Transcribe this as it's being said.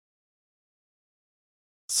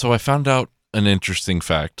So I found out an interesting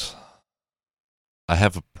fact. I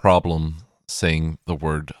have a problem saying the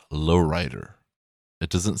word lowrider. It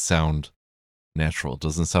doesn't sound natural. It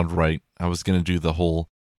doesn't sound right. I was going to do the whole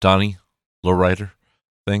Donnie lowrider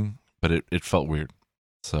thing, but it felt weird.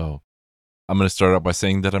 So I'm going to start out by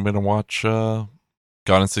saying that I'm going to watch Gone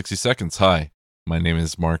in 60 Seconds. Hi, my name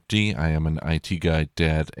is Mark D. I am an IT guy,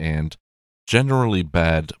 dad, and generally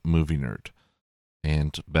bad movie nerd.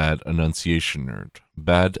 And bad enunciation nerd.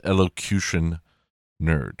 Bad elocution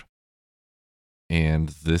nerd. And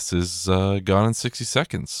this is Gone in 60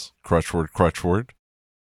 Seconds. Crutch word, crutch word.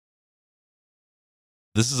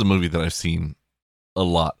 This is a movie that I've seen a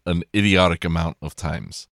lot, an idiotic amount of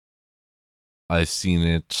times. I've seen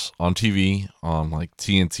it on TV, on like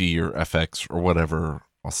TNT or FX or whatever,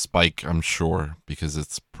 a Spike, I'm sure, because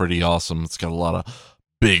it's pretty awesome. It's got a lot of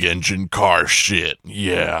big engine car shit.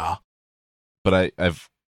 Yeah. But I've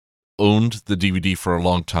owned the DVD for a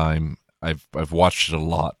long time. I've watched it a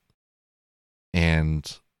lot.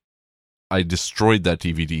 And I destroyed that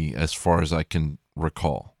DVD as far as I can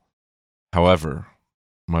recall. However,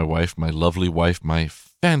 my wife, my lovely wife, my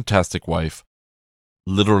fantastic wife,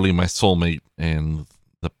 literally my soulmate and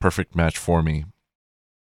the perfect match for me,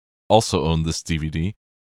 also owned this DVD.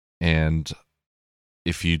 And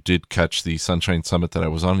if you did catch the Sunshine Summit that I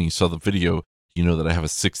was on and you saw the video, you know that I have a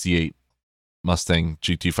 68 Mustang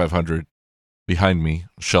GT500 behind me,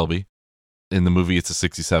 Shelby. In the movie, it's a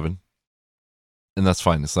 67. And that's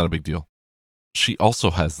fine. It's not a big deal. She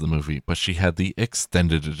also has the movie, but she had the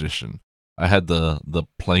extended edition. I had the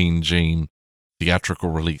plain Jane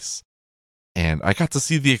theatrical release. And I got to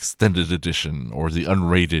see the extended edition or the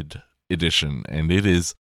unrated edition, and it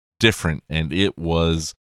is different, and it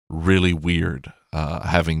was really weird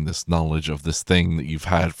having this knowledge of this thing that you've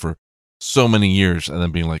had for so many years and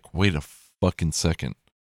then being like, wait a fucking second.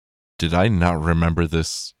 Did I not remember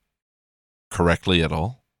this correctly at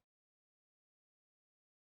all?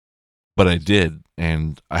 But I did,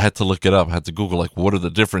 and I had to look it up. I had to Google, like, what are the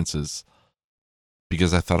differences?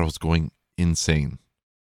 Because I thought I was going insane.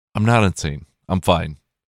 I'm not insane. I'm fine.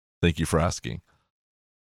 Thank you for asking.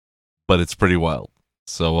 But it's pretty wild.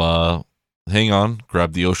 So, hang on,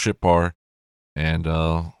 grab the O-Ship bar, and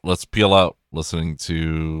let's peel out listening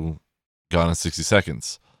to Gone in 60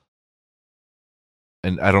 Seconds.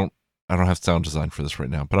 And I don't have sound design for this right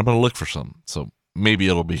now, but I'm going to look for some. So maybe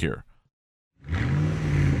it'll be here.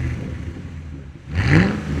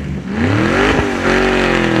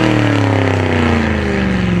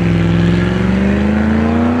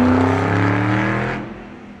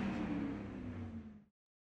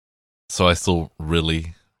 So I still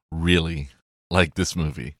really, really like this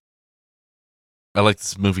movie. I like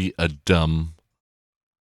this movie a dumb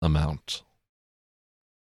amount.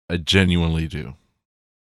 I genuinely do.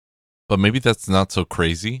 But maybe that's not so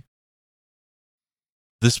crazy.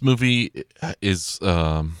 This movie is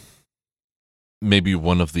maybe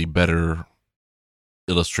one of the better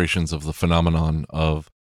illustrations of the phenomenon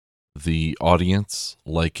of the audience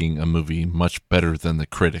liking a movie much better than the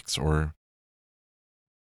critics, or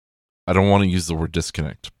I don't want to use the word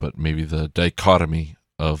disconnect, but maybe the dichotomy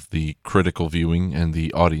of the critical viewing and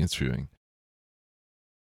the audience viewing.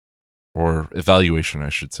 Or evaluation, I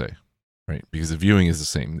should say. Right? Because the viewing is the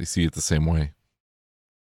same. They see it the same way.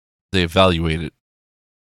 They evaluate it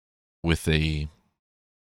with a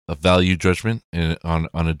value judgment and on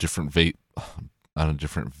a different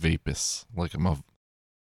vapus. Like I'm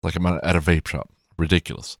at a vape shop.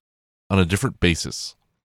 Ridiculous. On a different basis.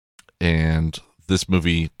 And this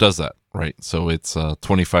movie does that, right? So it's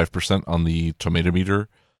 25% on the tomato meter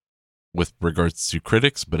with regards to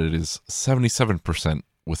critics, but it is 77%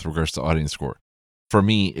 with regards to audience score. For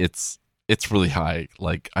me, it's really high.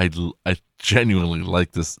 Like I genuinely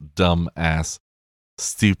like this dumb ass,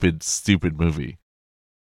 stupid movie.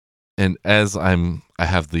 And as I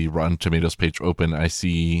have the Rotten Tomatoes page open, I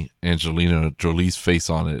see Angelina Jolie's face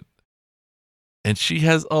on it, and she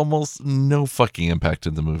has almost no fucking impact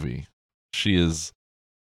in the movie. She is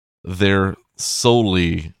there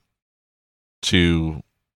solely to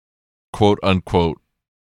quote unquote,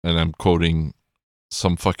 and I'm quoting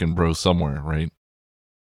some fucking bro somewhere, right?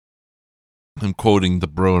 I'm quoting the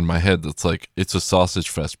bro in my head that's like, it's a sausage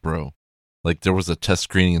fest, bro. Like there was a test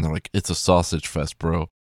screening and they're like, it's a sausage fest, bro.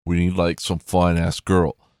 We need like some fine ass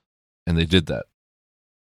girl. And they did that.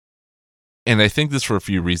 And I think this for a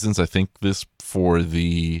few reasons. I think this for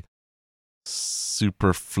the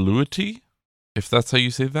superfluity, if that's how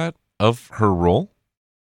you say that, of her role.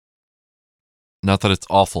 Not that it's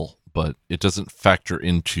awful, but it doesn't factor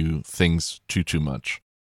into things too much.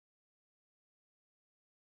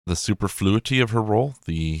 The superfluity of her role,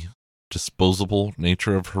 the disposable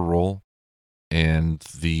nature of her role and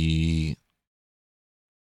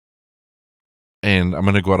I'm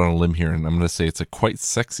going to go out on a limb here and I'm going to say it's a quite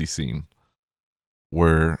sexy scene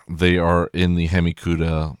where they are in the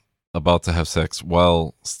Hemikuda about to have sex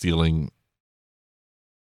while stealing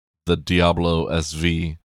the Diablo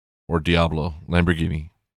SV or Diablo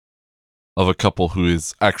Lamborghini of a couple who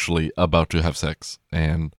is actually about to have sex.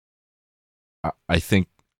 And I think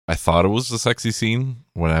I thought it was a sexy scene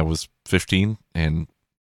when I was 15 and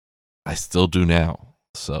I still do now.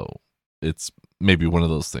 So it's maybe one of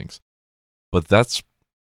those things. But that's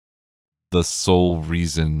the sole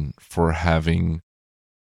reason for having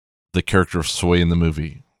the character of Sui in the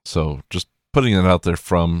movie. So just putting it out there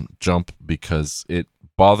from jump because it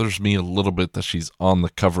bothers me a little bit that she's on the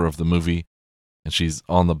cover of the movie and she's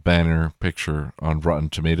on the banner picture on Rotten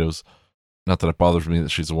Tomatoes. Not that it bothers me that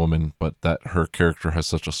she's a woman, but that her character has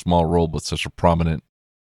such a small role but such a prominent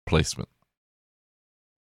placement.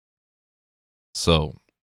 So,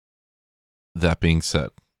 that being said,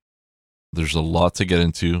 there's a lot to get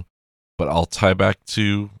into, but I'll tie back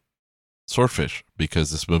to Swordfish because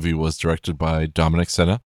this movie was directed by Dominic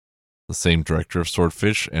Sena, the same director of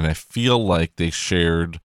Swordfish, and I feel like they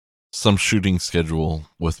shared some shooting schedule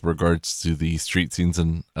with regards to the street scenes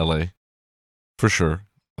in LA. For sure.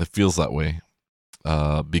 It feels that way.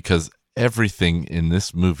 Because everything in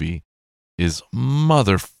this movie is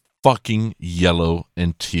motherfucking yellow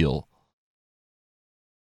and teal.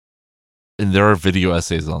 And there are video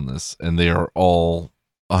essays on this, and they are all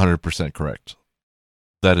 100% correct.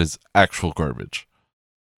 That is actual garbage.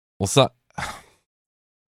 Well,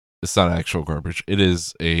 it's not actual garbage. It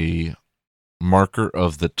is a marker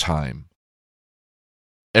of the time.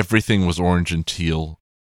 Everything was orange and teal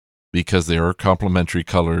because they are complementary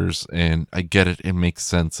colors, and I get it. It makes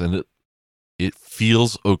sense, and it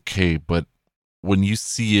feels okay, but when you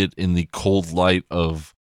see it in the cold light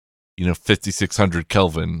of, 5,600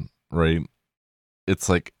 Kelvin, right? It's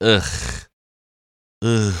like, ugh.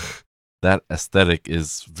 That aesthetic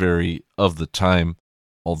is very of the time.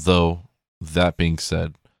 Although, that being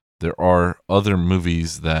said, there are other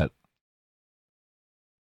movies that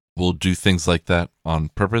will do things like that on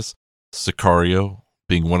purpose. Sicario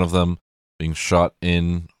being one of them, being shot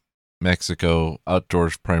in Mexico,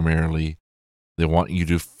 outdoors primarily. They want you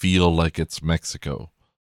to feel like it's Mexico.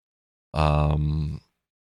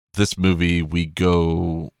 This movie, we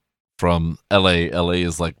go from LA. LA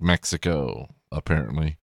is like Mexico,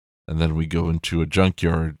 apparently. And then we go into a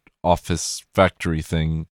junkyard office factory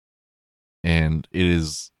thing. And it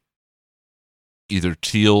is either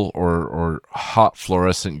teal or hot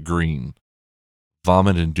fluorescent green.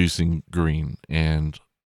 Vomit-inducing green. And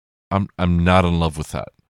I'm not in love with that.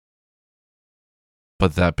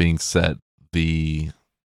 But that being said, the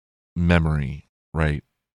memory, right,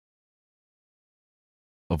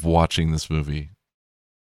 of watching this movie,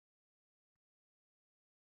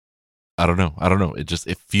 I don't know.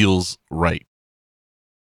 It feels right.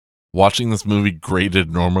 Watching this movie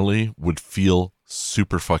graded normally would feel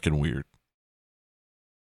super fucking weird.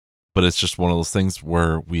 But it's just one of those things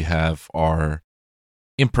where we have our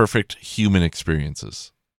imperfect human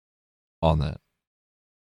experiences on that.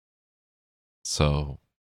 So,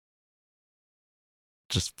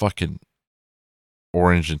 just fucking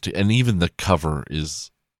orange and even the cover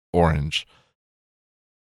is orange.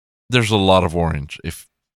 There's a lot of orange. If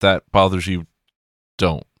that bothers you,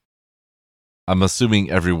 don't. I'm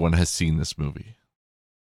assuming everyone has seen this movie,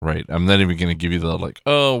 right? I'm not even going to give you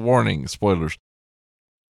the warning, spoilers.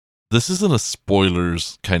 This isn't a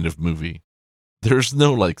spoilers kind of movie. There's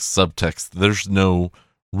no subtext. There's no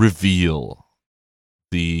reveal.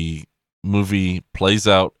 The movie plays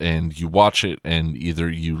out and you watch it and either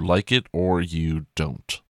you like it or you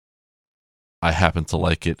don't. I happen to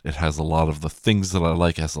like it. It has a lot of the things that I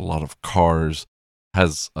like. It has a lot of cars.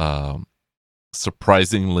 Has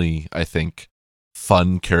surprisingly, I think,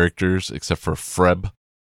 fun characters except for Freb.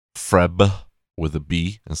 Freb with a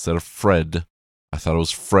B instead of Fred. I thought it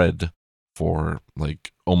was Fred for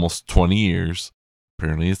almost 20 years.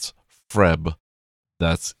 Apparently it's Freb.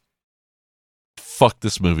 That's fuck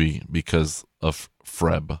this movie because of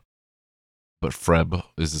Freb. But Freb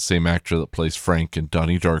is the same actor that plays Frank in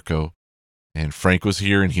Donnie Darko. And Frank was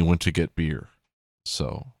here and he went to get beer.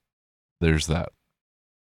 So there's that.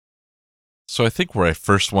 So I think where I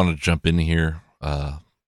first want to jump in here,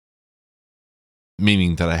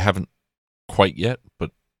 meaning that I haven't quite yet,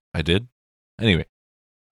 but I did. Anyway,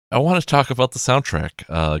 I want to talk about the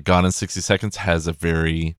soundtrack. Gone in 60 Seconds has a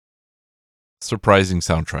very surprising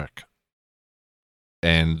soundtrack.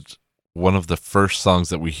 And one of the first songs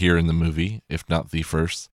that we hear in the movie, if not the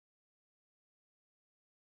first,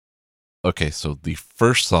 Okay, so the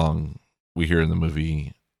first song we hear in the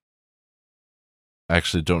movie, I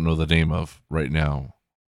actually don't know the name of right now.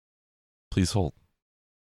 Please hold.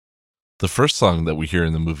 The first song that we hear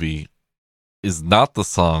in the movie is not the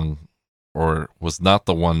song, or was not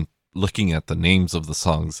the one looking at the names of the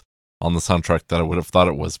songs on the soundtrack that I would have thought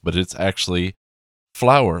it was, but it's actually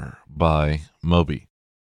Flower by Moby.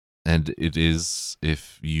 And it is,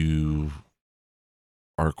 if you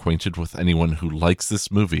are acquainted with anyone who likes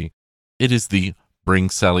this movie, it is the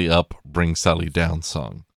Bring Sally Up, Bring Sally Down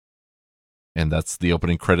song. And that's the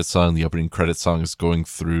opening credit song. The opening credit song is going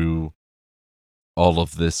through all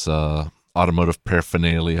of this automotive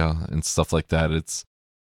paraphernalia and stuff like that. It's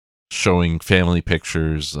showing family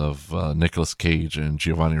pictures of Nicolas Cage and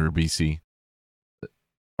Giovanni Ribisi,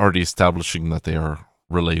 already establishing that they are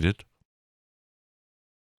related.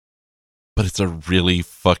 But it's a really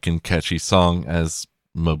fucking catchy song, as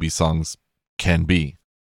Moby songs can be.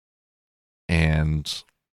 And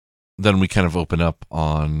then we kind of open up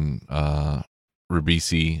on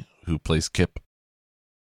Ribisi, who plays Kip.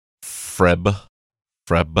 Freb,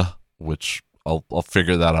 which I'll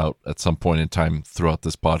figure that out at some point in time throughout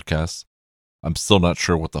this podcast. I'm still not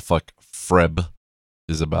sure what the fuck Freb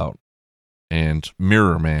is about. And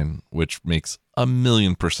Mirror Man, which makes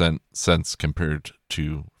 1,000,000% sense compared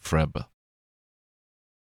to Freb.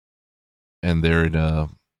 And they're in a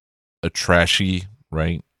trashy,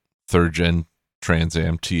 right, 3rd gen Trans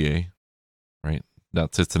Am TA, right?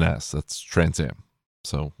 Not tits and ass, that's Trans Am.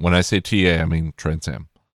 So when I say TA, I mean Trans Am.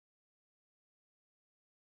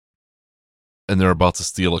 And they're about to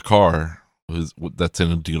steal a car that's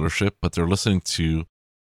in a dealership, but they're listening to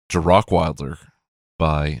Rockwilder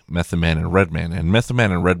by Method Man and Redman. And Method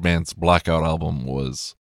Man and Redman's Blackout album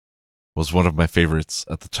was one of my favorites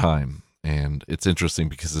at the time. And it's interesting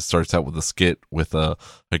because it starts out with a skit with a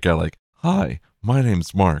guy like, "Hi, my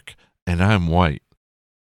name's Mark, and I'm white."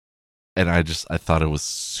 And I thought it was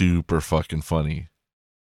super fucking funny.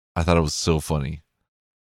 I thought it was so funny.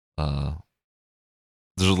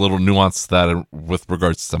 There's a little nuance to that with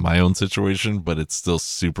regards to my own situation, but it's still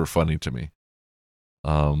super funny to me.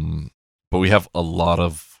 But we have a lot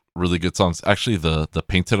of really good songs. Actually, the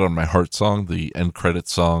Painted on My Heart song, the end credit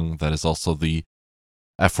song, that is also the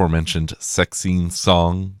aforementioned sex scene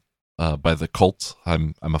song by The Cult.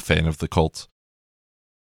 I'm a fan of The Cult.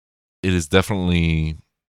 It is definitely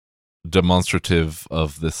demonstrative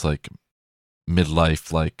of this like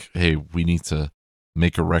midlife, like, hey, we need to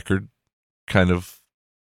make a record kind of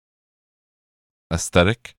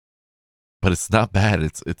aesthetic, but it's not bad.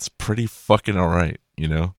 It's pretty fucking all right, you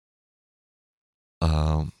know.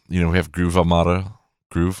 We have Groove Armada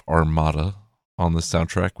on the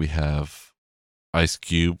soundtrack. We have Ice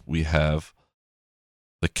Cube. We have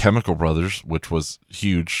the Chemical Brothers, which was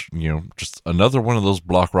huge. Just another one of those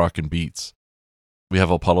block rockin' beats. We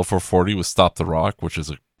have Apollo 440 with Stop the Rock, which is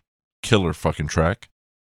a killer fucking track.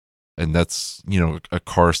 And that's, a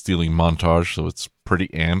car stealing montage, so it's pretty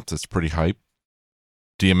amped. It's pretty hype.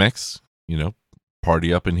 DMX,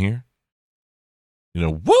 party up in here.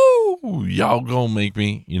 Woo! Y'all gonna make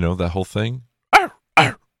me, that whole thing. Arr,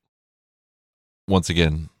 arr. Once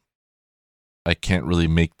again, I can't really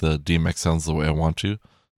make the DMX sounds the way I want to.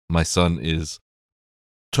 My son is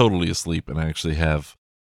totally asleep, and I actually have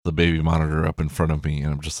the baby monitor up in front of me,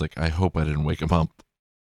 and I'm just like, I hope I didn't wake him up.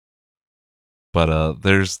 But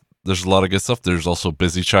there's a lot of good stuff. There's also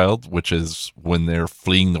Busy Child, which is when they're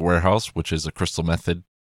fleeing the warehouse, which is a Crystal Method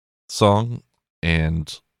song,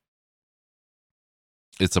 and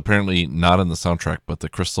it's apparently not in the soundtrack, but the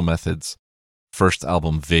Crystal Method's first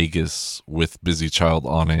album, Vegas, with Busy Child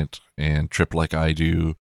on it, and Trip Like I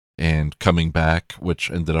Do, and Coming Back, which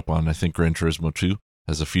ended up on, I think, Gran Turismo 2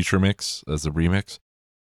 as a feature mix, as a remix.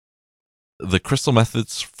 The Crystal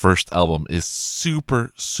Method's first album is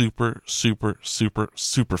super, super, super, super,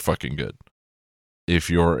 super fucking good. If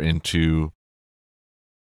you're into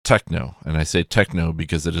techno, and I say techno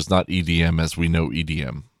because it is not EDM as we know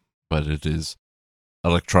EDM, but it is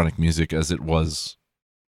electronic music as it was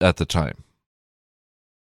at the time.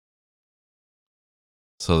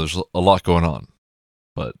 So there's a lot going on,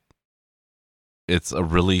 but it's a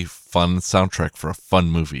really fun soundtrack for a fun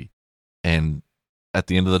movie. And at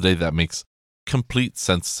the end of the day, that makes complete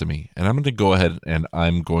sense to me. And I'm going to go ahead and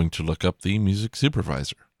I'm going to look up the music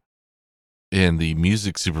supervisor. And the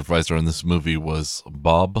music supervisor on this movie was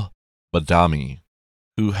Bob Badami,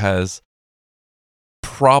 who has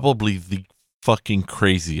probably the fucking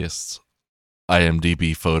craziest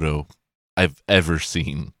IMDb photo I've ever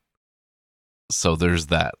seen. So there's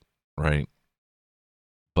that, right?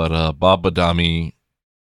 But Bob Badami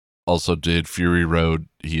also did Fury Road.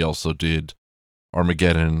 He also did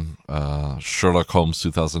Armageddon, Sherlock Holmes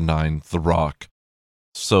 2009, The Rock.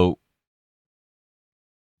 So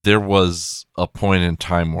there was a point in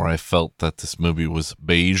time where I felt that this movie was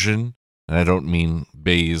Bayesian, and I don't mean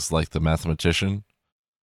Bayes like the mathematician.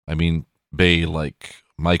 I mean Bay like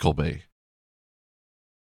Michael Bay.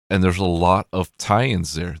 And there's a lot of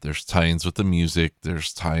tie-ins there. There's tie-ins with the music.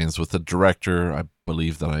 There's tie-ins with the director. I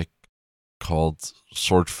believe that I called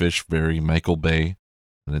Swordfish very Michael Bay,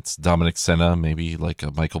 and it's Dominic Sena, maybe like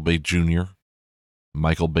a Michael Bay Jr.,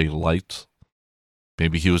 Michael Bay Light.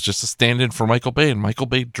 Maybe he was just a stand-in for Michael Bay, and Michael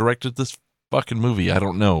Bay directed this fucking movie. I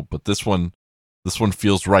don't know, but this one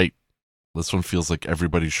feels right. This one feels like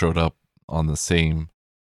everybody showed up on the same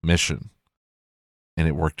mission, and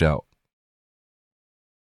it worked out.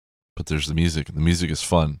 But there's the music, and the music is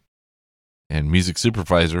fun. And Music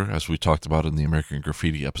Supervisor, as we talked about in the American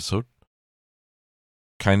Graffiti episode,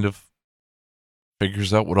 kind of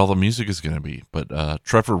figures out what all the music is going to be. But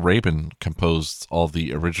Trevor Rabin composed all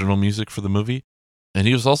the original music for the movie, and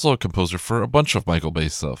he was also a composer for a bunch of Michael Bay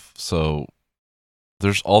stuff. So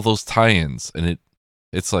there's all those tie-ins, and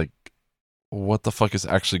it's like, what the fuck is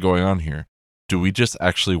actually going on here? Do we just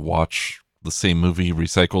actually watch the same movie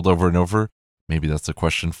recycled over and over? Maybe that's a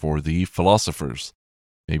question for the philosophers.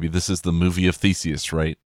 Maybe this is the movie of Theseus,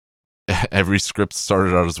 right? Every script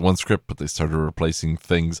started out as one script, but they started replacing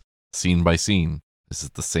things scene by scene. Is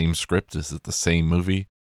it the same script? Is it the same movie?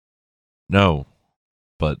 No,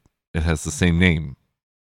 but it has the same name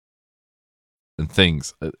and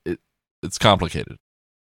things. It's complicated.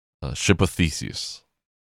 Ship of Theseus.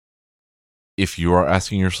 If you are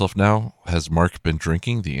asking yourself now, has Mark been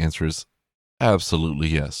drinking? The answer is absolutely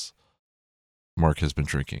yes. Mark has been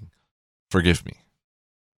drinking. Forgive me.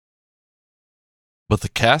 But the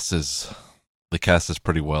cast is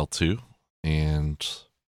pretty well too, and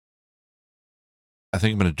I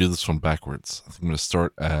think I'm going to do this one backwards. I think I'm going to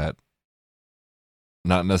start at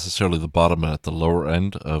not necessarily the bottom, but at the lower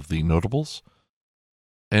end of the notables,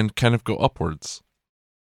 and kind of go upwards.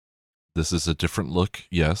 This is a different look,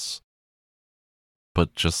 yes,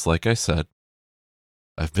 but just like I said,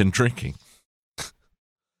 I've been drinking.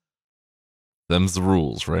 Them's the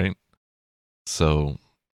rules, right? So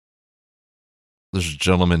there's a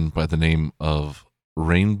gentleman by the name of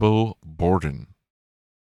Rainbow Borden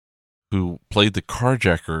who played the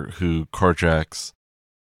carjacker who carjacks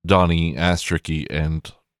Donnie, Astricky, and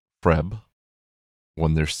Freb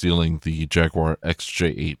when they're stealing the Jaguar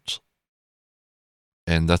XJ8.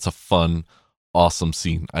 And that's a fun, awesome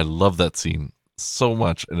scene. I love that scene so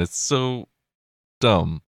much, and it's so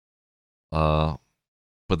dumb.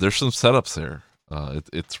 But there's some setups there.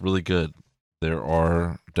 It's really good. There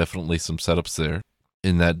are definitely some setups there.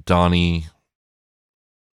 In that Donnie,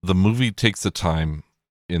 the movie takes the time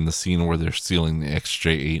in the scene where they're stealing the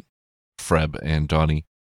XJ8, Freb and Donnie,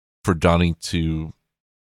 for Donnie to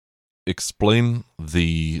explain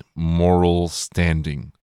the moral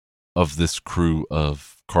standing of this crew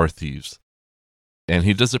of car thieves. And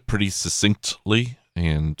he does it pretty succinctly.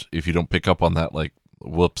 And if you don't pick up on that, like,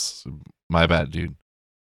 whoops, my bad, dude.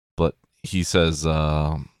 But he says,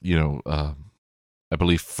 I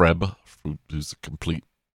believe Freb, who's a complete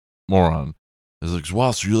moron, is like,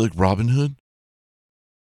 wow, so you're like Robin Hood?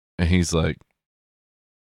 And he's like,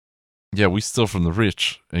 yeah, we steal from the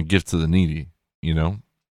rich and give to the needy, you know?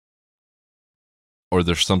 Or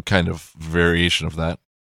there's some kind of variation of that.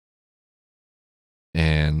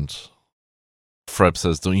 And Freb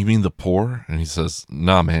says, don't you mean the poor? And he says,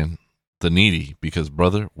 nah, man, the needy, because,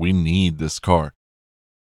 brother, we need this car.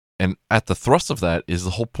 And at the thrust of that is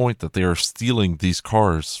the whole point that they are stealing these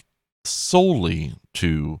cars solely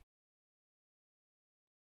to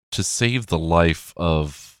save the life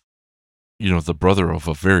of, the brother of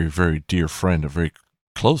a very, very dear friend, a very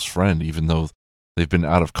close friend, even though they've been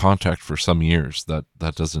out of contact for some years. That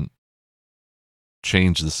doesn't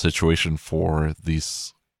change the situation for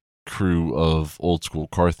these crew of old school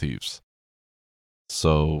car thieves.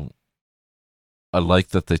 So I like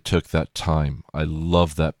that they took that time. I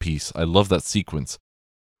love that piece. I love that sequence.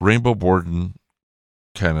 Rainbow Borden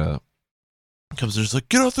kind of comes there, he's like,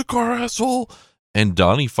 get out the car, asshole. And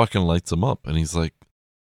Donnie fucking lights him up. And he's like,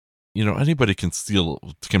 anybody can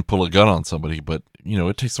pull a gun on somebody, but,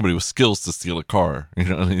 it takes somebody with skills to steal a car.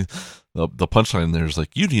 The punchline there is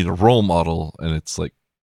like, you need a role model. And it's like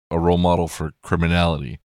a role model for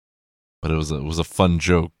criminality. But it was a fun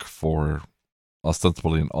joke for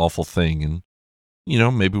ostensibly an awful thing. And,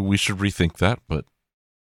 maybe we should rethink that. But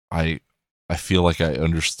I feel like I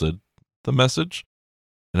understood the message.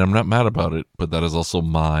 And I'm not mad about it. But that is also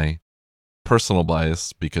my personal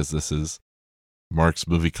bias, because this is Mark's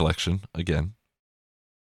movie collection again.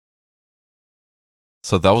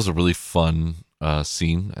 So that was a really fun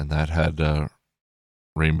scene, and that had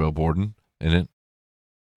Rainbow Borden in it.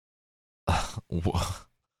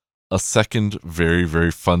 A second very,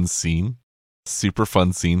 very fun scene, super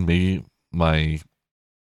fun scene, maybe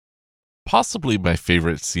possibly my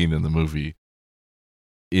favorite scene in the movie,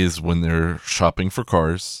 is when they're shopping for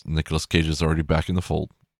cars. Nicolas Cage is already back in the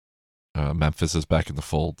fold. Memphis is back in the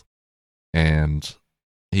fold. And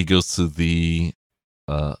he goes to the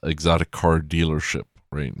exotic car dealership,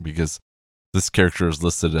 right? Because this character is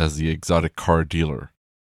listed as the exotic car dealer.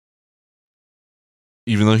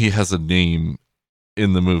 Even though he has a name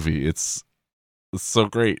in the movie, it's so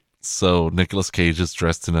great. So Nicolas Cage is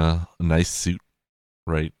dressed in a nice suit,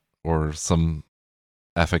 right? Or some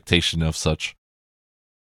affectation of such.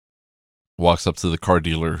 Walks up to the car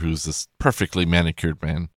dealer, who's this perfectly manicured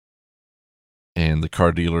man. And the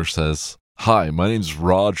car dealer says, "Hi, my name's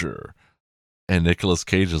Roger." And Nicolas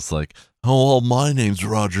Cage is like, "Oh, well, my name's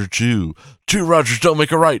Roger too. Two Rogers don't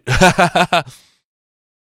make a right."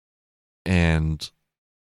 And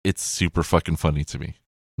it's super fucking funny to me.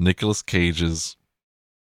 Nicolas Cage's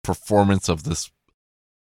performance of this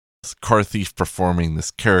car thief performing this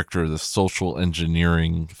character, this social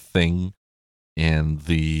engineering thing, and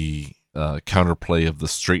the counterplay of the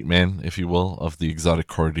straight man, if you will, of the exotic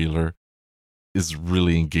car dealer is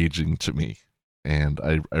really engaging to me. And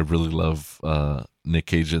I really love Nick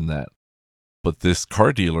Cage in that. But this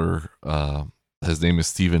car dealer, his name is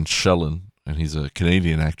Stephen Shellen, and he's a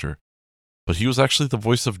Canadian actor. But he was actually the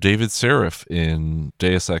voice of David Seraph in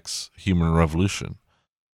Deus Ex Human Revolution,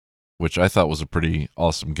 which I thought was a pretty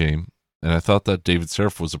awesome game. And I thought that David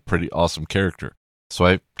Seraph was a pretty awesome character. So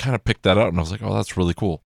I kind of picked that out and I was like, oh, that's really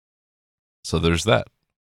cool. So there's that.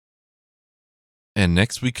 And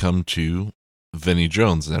next we come to Vinnie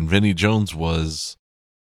Jones. And Vinnie Jones was...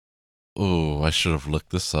 Oh, I should have looked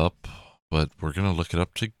this up, but we're going to look it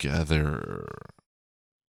up together.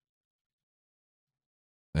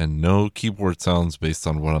 And no keyboard sounds based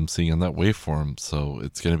on what I'm seeing on that waveform. So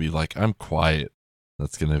it's going to be like, I'm quiet.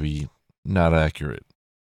 That's going to be not accurate.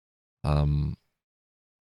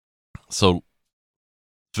 So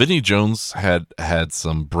Vinnie Jones had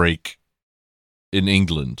some break in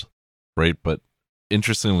England, right? But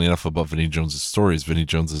interestingly enough about Vinnie Jones' story is Vinnie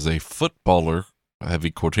Jones is a footballer, heavy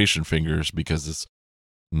quotation fingers because it's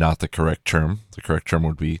not the correct term. The correct term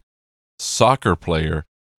would be soccer player.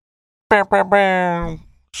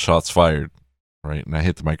 Shots fired, right? And I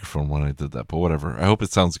hit the microphone when I did that, but whatever. I hope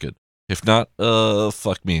it sounds good. If not,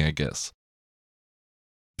 fuck me, I guess.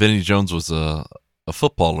 Vinnie Jones was a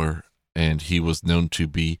footballer, and he was known to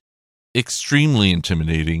be extremely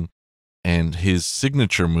intimidating, and his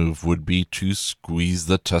signature move would be to squeeze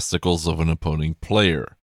the testicles of an opposing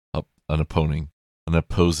player,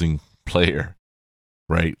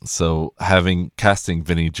 right? So casting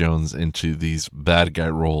Vinnie Jones into these bad guy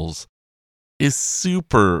roles is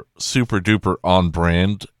super, super duper on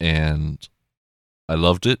brand, and I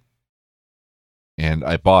loved it, and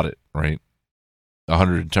I bought it, right?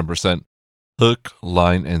 110% hook,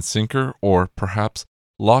 line, and sinker, or perhaps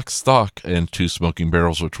Lock, Stock, and Two Smoking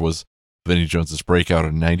Barrels, which was Vinnie Jones's breakout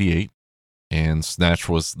in 98, and Snatch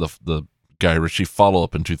was the Guy Ritchie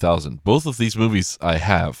follow-up in 2000. Both of these movies I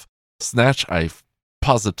have. Snatch I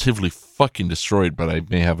positively fucking destroyed, but I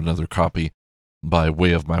may have another copy by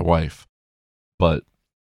way of my wife. But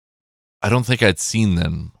I don't think I'd seen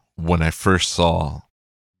them when I first saw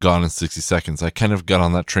Gone in 60 Seconds. I kind of got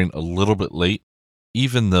on that train a little bit late,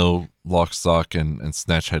 even though Lock, Stock, and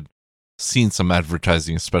Snatch had seen some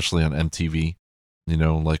advertising, especially on MTV. You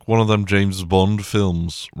know, like one of them James Bond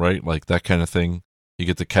films, right? Like that kind of thing. You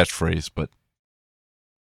get the catchphrase, but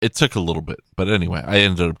it took a little bit. But anyway, I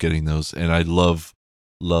ended up getting those, and I love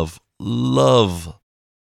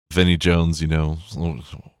Vinnie Jones, you know.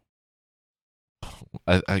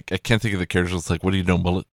 I can't think of the characters. It's like, what do you know,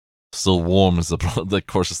 bullet? Still warm as the blood that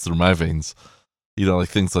courses through my veins. You know, like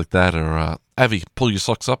things like that. Or, Abby, pull your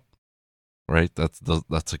socks up. Right? That's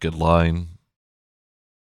a good line.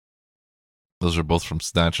 Those are both from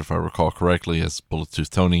Snatch, if I recall correctly, as Bullet Tooth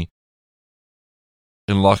Tony.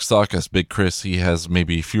 In Lock, Stock, as Big Chris, he has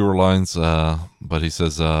maybe fewer lines, but he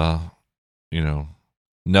says, you know,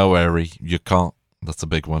 no, Harry, you can't. That's a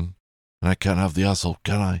big one. And I can't have the asshole,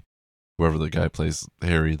 can I? Whoever the guy plays,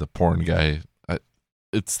 Harry, the porn guy.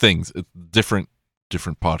 It's things. It's different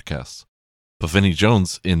podcasts. But Vinnie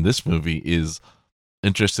Jones in this movie is,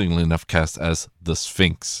 interestingly enough, cast as the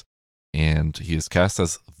Sphinx. And he is cast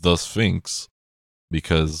as the Sphinx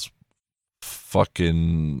because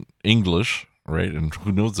fucking English, right? And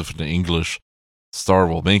who knows if an English star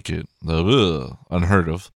will make it. Unheard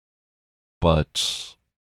of. But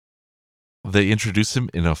they introduce him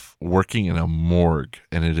in working in a morgue,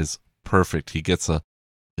 and it is perfect.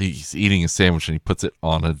 He's eating a sandwich and he puts it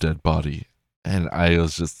on a dead body, and I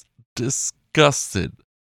was just disgusted,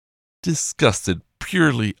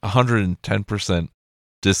 purely 110%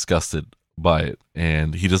 disgusted by it.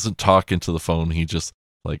 And he doesn't talk into the phone. He just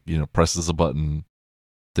presses a button,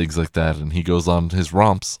 things like that, and he goes on his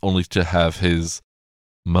romps only to have his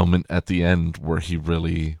moment at the end where he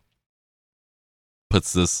really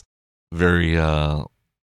puts this very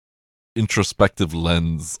introspective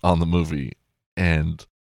lens on the movie. And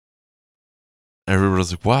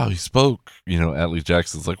everybody's like, wow, he spoke. Atlee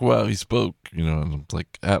Jackson's like, wow, he spoke. And I'm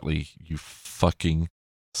like, Atlee, you fucking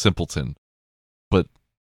simpleton. But,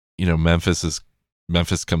 Memphis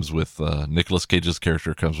comes with, Nicolas Cage's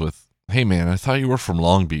character comes with, hey man, I thought you were from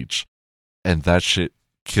Long Beach. And that shit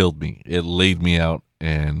killed me. It laid me out.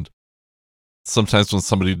 And sometimes when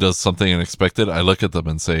somebody does something unexpected, I look at them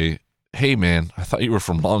and say, hey man, I thought you were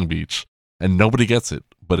from Long Beach. And nobody gets it,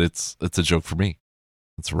 but it's a joke for me.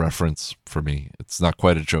 It's a reference for me. It's not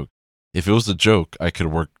quite a joke. If it was a joke, I could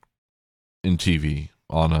work in TV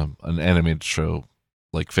on an animated show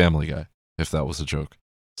like Family Guy, if that was a joke.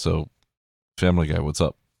 So, Family Guy, what's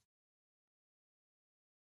up?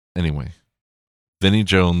 Anyway, Vinnie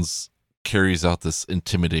Jones carries out this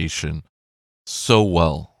intimidation so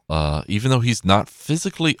well. Even though he's not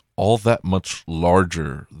physically all that much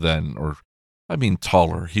larger than,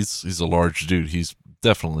 taller. He's a large dude. He's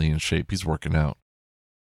definitely in shape. He's working out.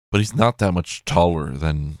 But he's not that much taller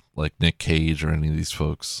than like Nick Cage or any of these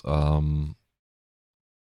folks.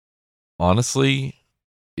 Honestly,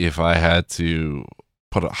 if I had to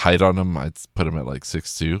put a height on him, I'd put him at like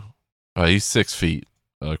 6'2". He's 6 feet,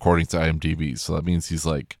 according to IMDb. So that means he's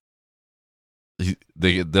like,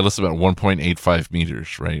 they list him at 1.85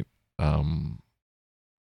 meters, right?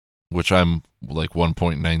 Which I'm like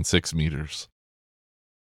 1.96 meters.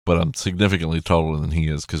 But I'm significantly taller than he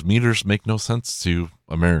is, because meters make no sense to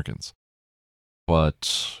Americans.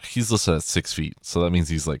 But he's listed at 6 feet, so that means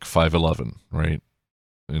he's like 5'11", right?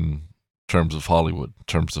 In terms of Hollywood, in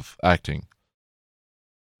terms of acting.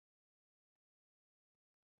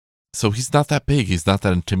 So he's not that big, he's not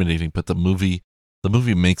that intimidating, but the movie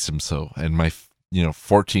makes him so, and my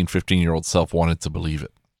 14, 15-year-old self wanted to believe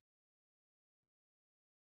it.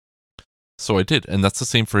 So I did, and that's the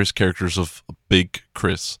same for his characters of Big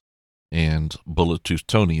Chris and Bullet Tooth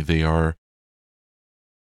Tony. They are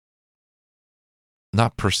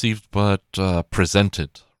not perceived, but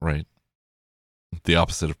presented, right? The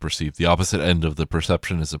opposite of perceived. The opposite end of the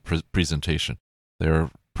perception is a presentation. They're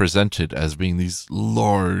presented as being these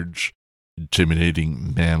large,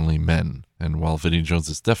 intimidating, manly men. And while Vinnie Jones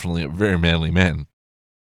is definitely a very manly man,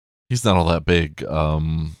 he's not all that big.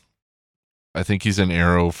 I think he's in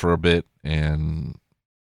Arrow for a bit, and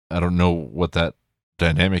I don't know what that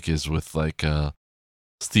dynamic is with like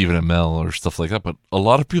Stephen Amell or stuff like that, but a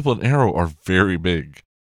lot of people in Arrow are very big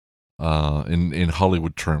in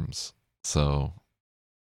Hollywood terms. So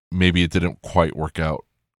maybe it didn't quite work out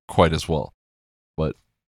quite as well. But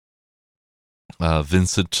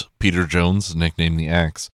Vincent Peter Jones, nicknamed the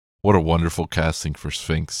Axe, what a wonderful casting for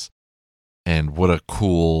Sphinx. And what a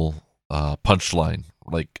cool punchline.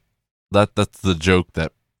 Like, that's the joke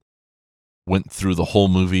that went through the whole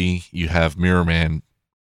movie. You have Mirror Man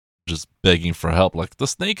just begging for help, like, the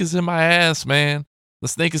snake is in my ass, man. The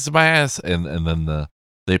snake is in my ass. And then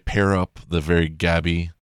they pair up the very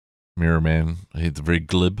gabby Mirror Man, the very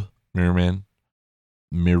glib Mirror Man.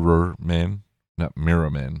 Mirror Man, not Mirror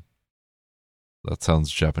Man. That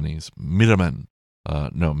sounds Japanese. Mirror Man.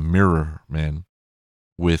 No, Mirror Man.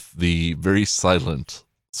 With the very silent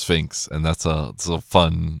Sphinx. And it's a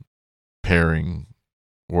fun pairing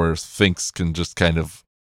where Sphinx can just kind of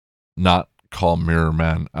not call Mirror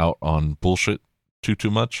Man out on bullshit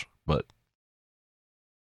too much, but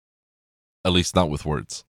at least not with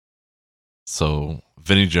words. So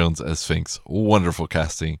Vinnie Jones as Sphinx, wonderful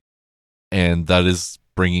casting. And that is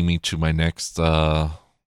bringing me to my next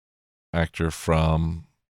actor from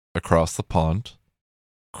across the pond,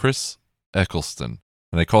 Chris Eccleston.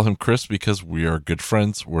 And I call him Chris because we are good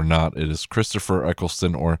friends. We're not. It is Christopher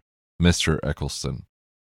Eccleston or Mr. Eccleston,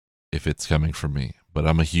 if it's coming from me. But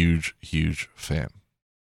I'm a huge, huge fan.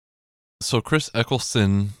 So Chris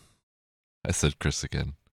Eccleston, I said Chris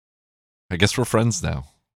again. I guess we're friends now.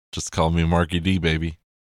 Just call me Marky D, baby.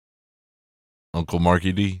 Uncle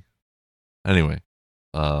Marky D. Anyway,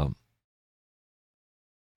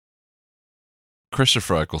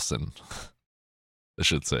 Christopher Eccleston, I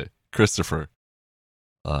should say. Christopher,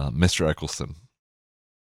 Mr. Eccleston,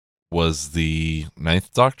 was the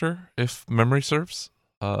Ninth Doctor, if memory serves.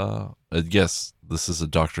 Yes, this is a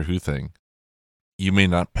Doctor Who thing. you may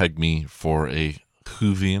not peg me for a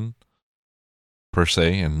Whovian per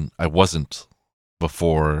se, and I wasn't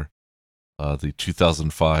before the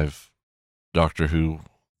 2005 Doctor Who,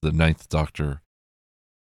 the Ninth Doctor,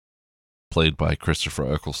 played by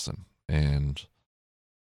Christopher Eccleston, and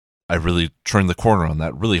I really turned the corner on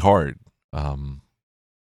that really hard.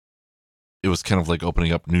 It was kind of like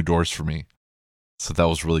opening up new doors for me, so that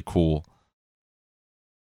was really cool.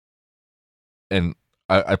 And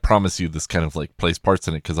I promise you, this kind of like plays parts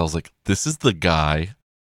in it, because I was like, this is the guy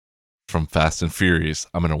from Fast and Furious.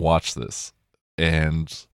 I'm gonna watch this,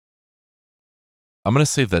 and I'm gonna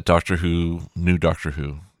say that Doctor Who, New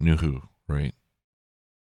Who, right?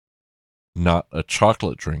 Not a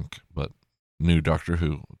chocolate drink, but New Doctor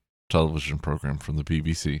Who television program from the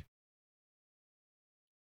BBC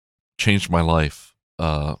changed my life.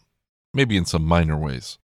 Maybe in some minor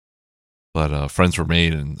ways, but friends were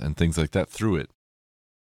made and things like that through it.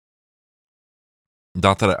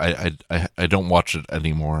 Not that I don't watch it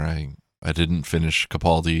anymore. I didn't finish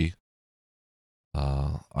Capaldi.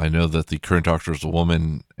 I know that the current Doctor is a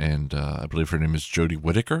woman, and I believe her name is Jodie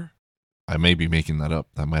Whittaker. I may be making that up.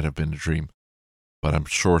 That might have been a dream, but I'm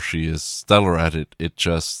sure she is stellar at it. It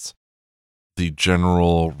just, the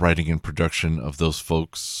general writing and production of those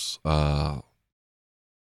folks,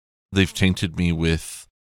 they've tainted me with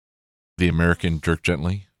the American Dirk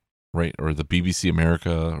Gently, right? Or the BBC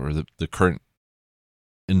America, or the current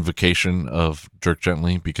invocation of Dirk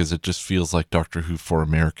Gently, because it just feels like Doctor Who for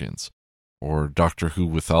Americans, or Doctor Who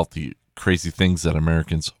without the crazy things that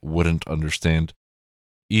Americans wouldn't understand,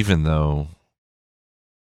 even though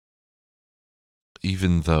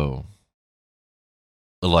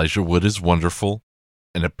Elijah Wood is wonderful,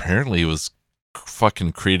 and apparently it was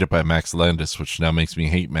fucking created by Max Landis, which now makes me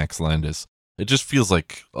hate Max Landis. It just feels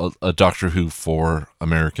like a Doctor Who for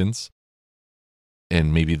Americans,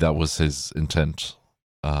 and maybe that was his intent.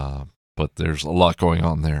 But there's a lot going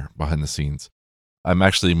on there behind the scenes. I'm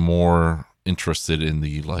actually more interested in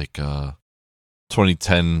the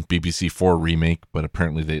 2010 BBC4 remake, but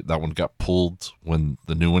apparently that one got pulled when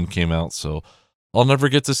the new one came out, so I'll never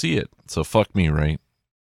get to see it. So fuck me, right?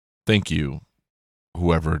 Thank you,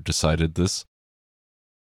 whoever decided this.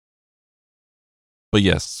 But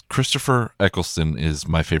yes, Christopher Eccleston is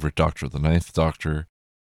my favorite Doctor. The Ninth Doctor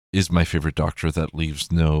is my favorite Doctor. That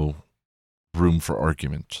leaves no room for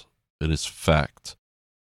argument. It is fact.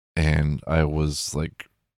 And I was like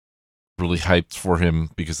really hyped for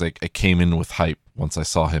him, because I came in with hype once I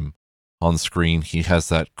saw him on screen. He has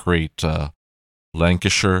that great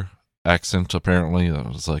Lancashire accent, apparently. That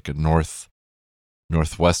was like a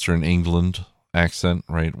northwestern England accent,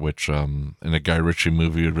 right? Which in a Guy Ritchie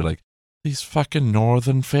movie would be like, these fucking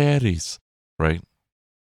northern fairies, right?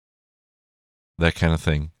 That kind of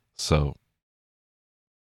thing. So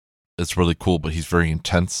it's really cool, but he's very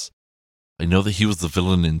intense. I know that he was the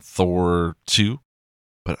villain in Thor 2,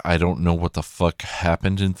 but I don't know what the fuck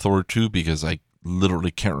happened in Thor 2, because I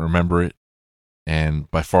literally can't remember it.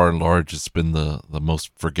 And by far and large, it's been the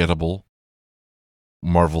most forgettable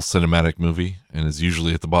Marvel Cinematic movie, and is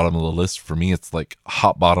usually at the bottom of the list. For me, it's like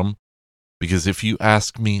hot bottom, because if you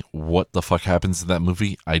ask me what the fuck happens in that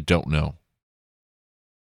movie, I don't know.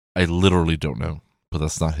 I literally don't know, but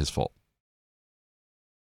that's not his fault.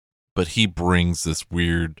 But he brings this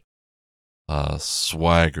weird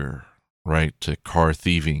swagger, right, to car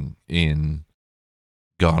thieving in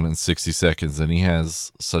Gone in 60 Seconds, and he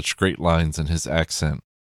has such great lines, and his accent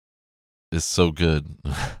is so good.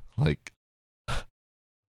 Like,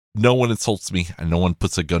 no one insults me, and no one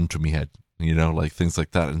puts a gun to me head, like things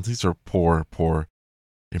like that. And these are poor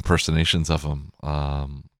impersonations of him.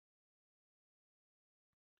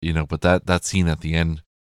 But that scene at the end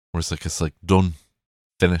where it's like done,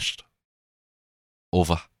 finished,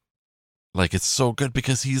 over. Like, it's so good,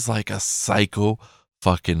 because he's like a psycho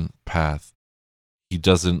fucking path. He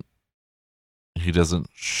doesn't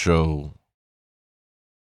show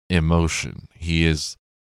emotion. He is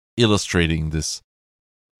illustrating this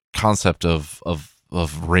concept of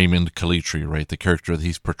Raymond Calitri, right? The character that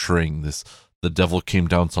he's portraying, the devil came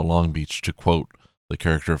down to Long Beach, to quote the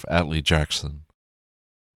character of Atlee Jackson.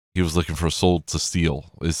 He was looking for a soul to steal,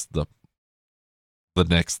 is the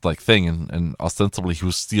next thing, and ostensibly he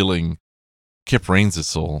was stealing Kip Raines'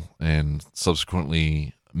 soul, and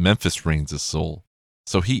subsequently Memphis Raines' soul.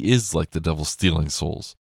 So he is like the devil stealing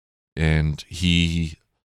souls, and he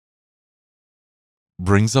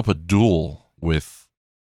brings up a duel with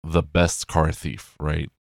the best car thief,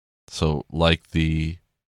 right? So like the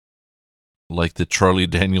Charlie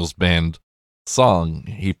Daniels Band song,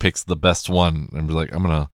 he picks the best one and be like, I'm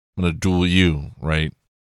gonna duel you, right?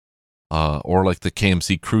 Or like the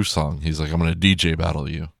KMC Crew song. He's like, I'm going to DJ battle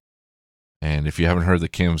you. And if you haven't heard the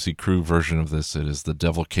KMC Crew version of this, it is The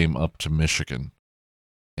Devil Came Up to Michigan.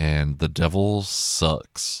 And the devil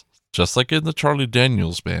sucks. Just like in the Charlie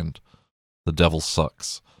Daniels band, the devil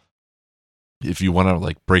sucks. If you want to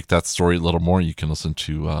like break that story a little more, you can listen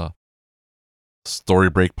to Story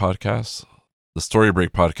Break Podcast. The Story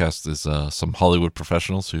Break Podcast is some Hollywood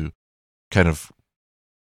professionals who kind of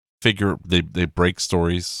they break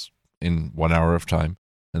stories in 1 hour of time,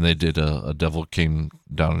 and they did a Devil Came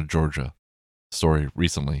Down to Georgia story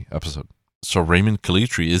recently episode. So Raymond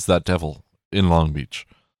Calitri is that devil in Long Beach.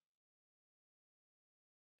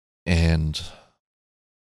 And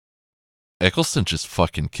Eccleston just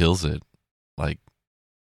fucking kills it. Like,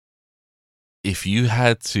 if you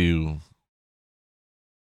had to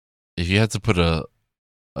put a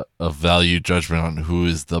value judgment on who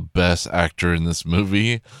is the best actor in this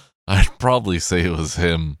movie, I'd probably say it was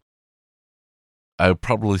him. I would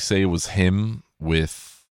probably say it was him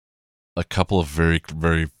with a couple of very,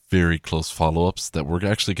 very, very close follow-ups that we're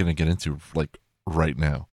actually going to get into like right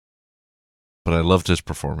now. But I loved his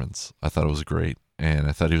performance. I thought it was great. And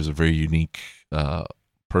I thought he was a very unique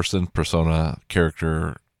persona,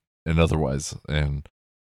 character, and otherwise. And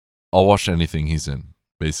I'll watch anything he's in,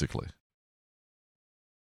 basically.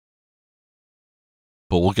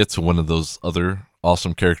 But we'll get to one of those other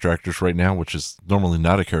awesome character actors right now, which is normally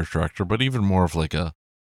not a character actor, but even more of like a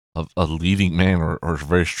leading man or a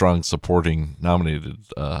very strong supporting nominated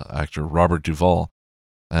actor, Robert Duvall,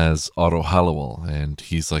 as Otto Halliwell. And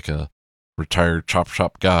he's like a retired chop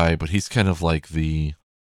shop guy, but he's kind of like he's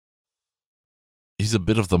a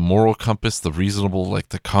bit of the moral compass, the reasonable, like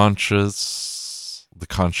the conscience,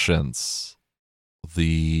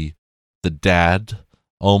 the dad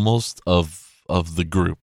almost of the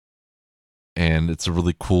group. And it's a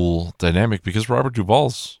really cool dynamic because Robert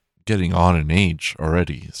Duvall's getting on in age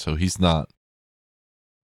already, so he's not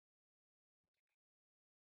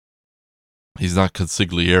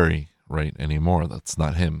consigliere right anymore. That's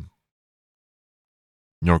not him.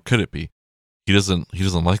 Nor could it be. He doesn't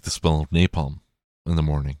like the smell of napalm in the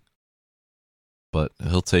morning. But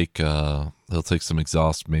he'll take some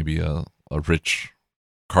exhaust, maybe a rich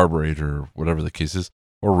carburetor, whatever the case is,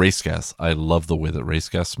 or race gas. I love the way that race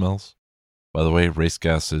gas smells. By the way, race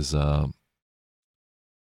gas is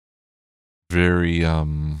very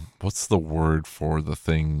what's the word for the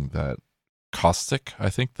thing that caustic? I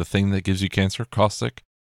think the thing that gives you cancer, caustic.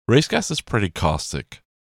 Race gas is pretty caustic.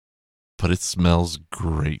 But it smells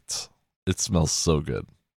great. It smells so good.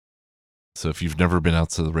 So if you've never been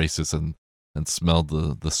out to the races and smelled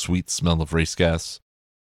the sweet smell of race gas,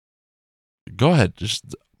 go ahead.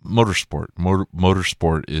 Just motorsport.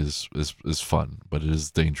 Motorsport is fun, but it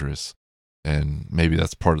is dangerous. And maybe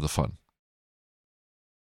that's part of the fun.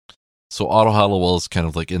 So Otto Halliwell is kind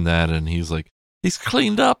of like in that, and he's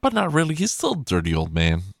cleaned up, but not really. He's still a dirty old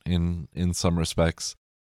man in some respects.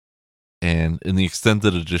 And in the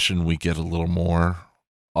extended edition, we get a little more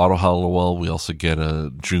Otto Halliwell. We also get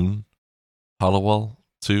a June Halliwell,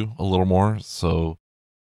 too, a little more. So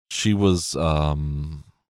she was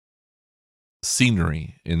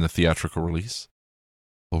scenery in the theatrical release,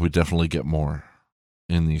 but we definitely get more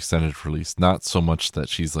in the extended release. Not so much that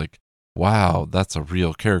she's like, wow, that's a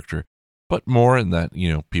real character, but more in that,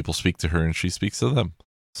 people speak to her and she speaks to them.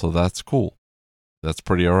 So that's cool. That's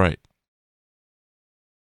pretty all right.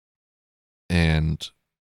 And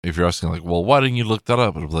if you're asking like, well, why didn't you look that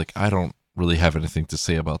up? And I'm like, I don't really have anything to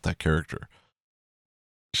say about that character.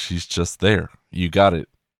 She's just there. You got it.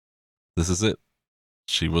 This is it.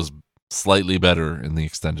 She was slightly better in the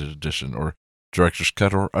extended edition, or director's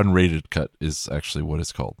cut, or unrated cut is actually what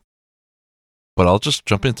it's called. But I'll just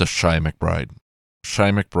jump into Shy McBride.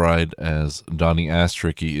 Shy McBride as Donnie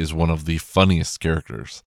Astricky is one of the funniest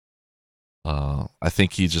characters. I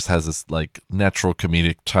think he just has this like natural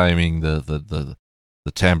comedic timing, the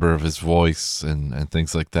timbre of his voice and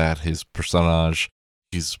things like that. His personage,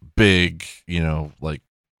 he's big, like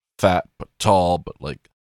fat but tall, but like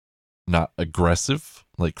not aggressive,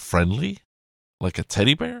 like friendly, like a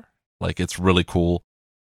teddy bear. Like it's really cool.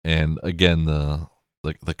 And again, the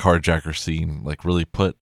carjacker scene like really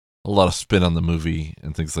put a lot of spin on the movie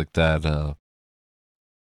and things like that.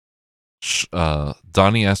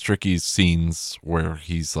 Donnie Astricky's scenes where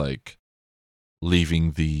he's like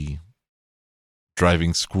leaving the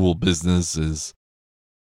driving school business is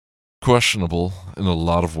questionable in a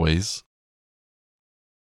lot of ways,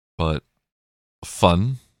 but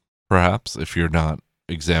fun, perhaps, if you're not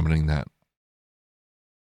examining that.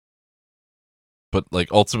 But like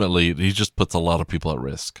ultimately, he just puts a lot of people at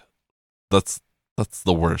risk. That's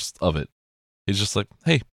the worst of it. He's just like,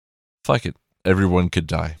 hey, Fuck it. Everyone could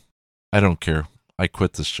die. I don't care. I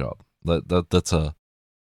quit this job. That's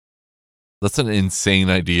an insane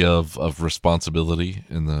idea of responsibility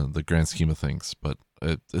in the grand scheme of things, but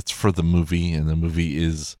it's for the movie, and the movie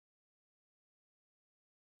is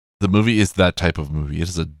that type of movie. It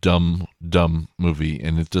is a dumb movie,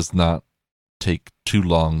 and it does not take too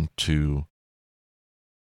long to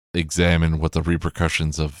examine what the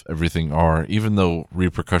repercussions of everything are. Even though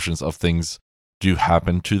repercussions of things do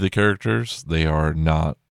happen to the characters, they are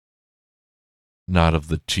not of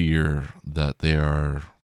the tier that they are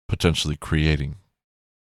potentially creating.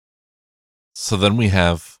 So then we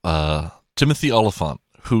have Timothy Olyphant,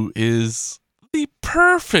 who is the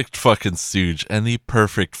perfect fucking stooge and the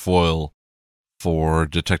perfect foil for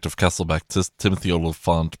Detective Kesselbeck. Timothy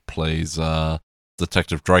Olyphant plays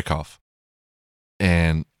Detective Dreykov,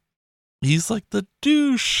 and he's like the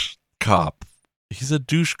douche cop. He's a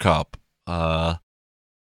douche cop, and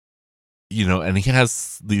he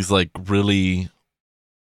has these like really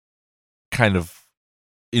kind of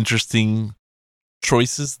interesting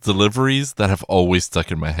choices, deliveries that have always stuck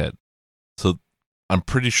in my head. So I'm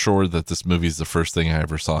pretty sure that this movie is the first thing I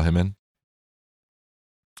ever saw him in.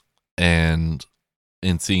 And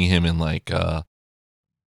in seeing him in like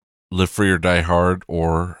Live Free or Die Hard,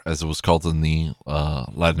 or as it was called in the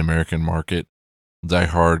Latin American market, Die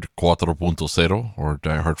Hard 4.0 or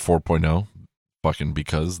Die Hard 4.0, fucking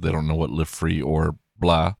because they don't know what Live Free or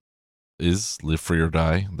blah is. Live Free or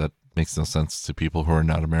Die. That makes no sense to people who are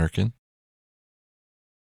not American.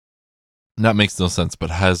 Not makes no sense, but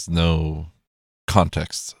has no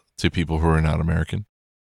context to people who are not American.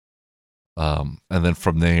 And then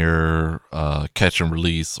from there, Catch and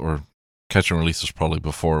Release, or Catch and Release was probably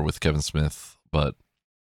before with Kevin Smith, but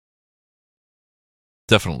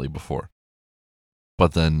definitely before.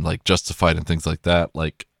 But then like Justified and things like that,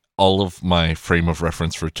 like all of my frame of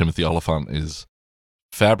reference for Timothy Olyphant is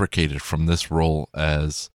fabricated from this role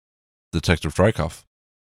as Detective Dreykov.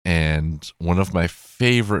 And one of my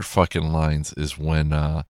favorite fucking lines is when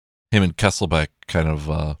him and Kesselbeck kind of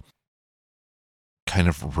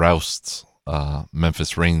roust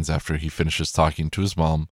Memphis Reigns after he finishes talking to his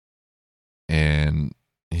mom, and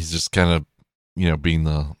he's just kind of being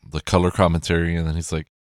the color commentary, and then he's like,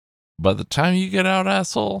 by the time you get out,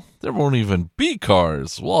 asshole, there won't even be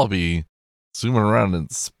cars. We'll all be zooming around in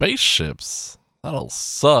spaceships. That'll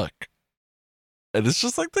suck. And it's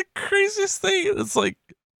just like the craziest thing. It's like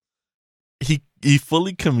he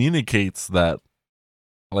fully communicates that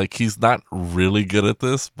like he's not really good at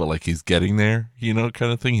this, but like he's getting there,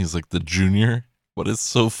 kind of thing. He's like the junior, but it's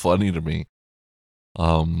so funny to me.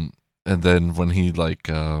 And then when he like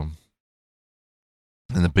in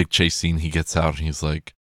the big chase scene, he gets out and he's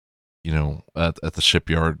like, at the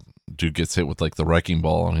shipyard, dude gets hit with like the wrecking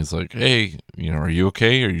ball, and he's like, hey, are you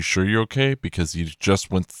okay? Are you sure you're okay? Because you just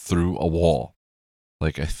went through a wall.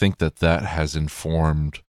 Like, I think that has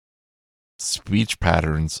informed speech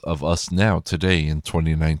patterns of us now today in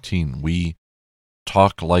 2019. We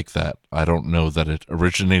talk like that. I don't know that it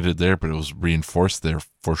originated there, but it was reinforced there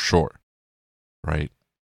for sure. Right?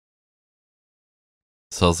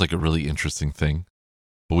 Sounds like a really interesting thing.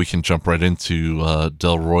 But we can jump right into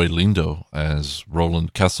Delroy Lindo as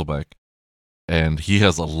Roland Kesselbeck. And he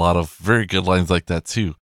has a lot of very good lines like that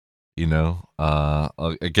too.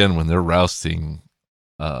 Again, when they're rousting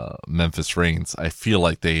Memphis Reigns, I feel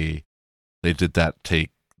like they did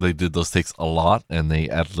those takes a lot, and they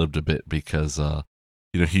ad-libbed a bit because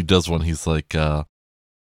he does one. He's like,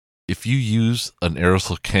 if you use an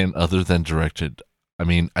aerosol can other than directed, I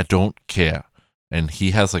mean, I don't care. And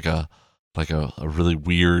he has like a really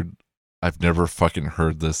weird, I've never fucking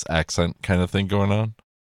heard this accent kind of thing going on.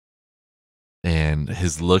 And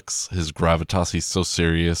his looks, his gravitas, he's so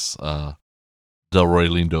serious. Delroy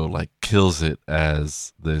Lindo like kills it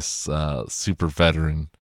as this super veteran,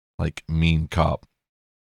 like mean cop.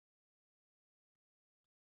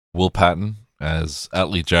 Will Patton as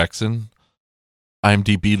Atlee Jackson.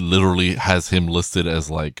 IMDb literally has him listed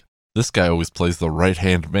as like, this guy always plays the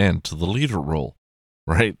right-hand man to the leader role,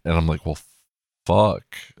 right? And I'm like, well, fuck.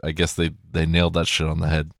 I guess they nailed that shit on the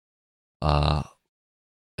head.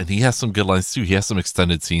 And he has some good lines too. He has some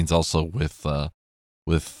extended scenes also with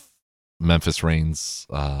Memphis Reigns,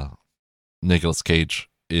 Nicolas Cage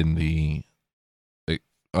in the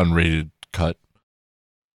unrated cut.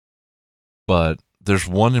 But there's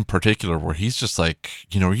one in particular where he's just like,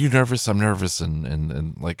 are you nervous? I'm nervous,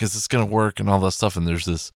 and like, is this gonna work and all that stuff? And there's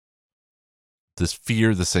this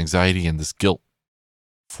fear, this anxiety, and this guilt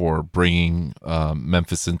for bringing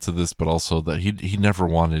Memphis into this, but also that he never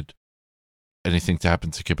wanted anything to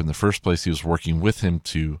happen to Kip in the first place. He was working with him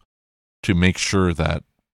to make sure that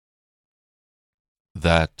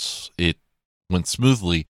that it went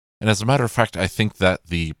smoothly. And as a matter of fact, I think that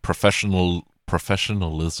the professionalism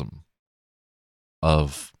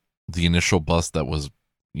of the initial bust that was,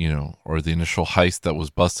 or the initial heist that was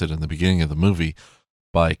busted in the beginning of the movie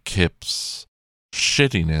by Kip's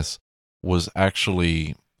shittiness was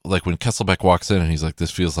actually like when Kesselbeck walks in and he's like,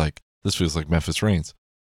 this feels like Memphis Reigns.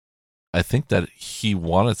 I think that he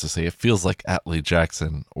wanted to say it feels like Atlee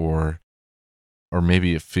Jackson, or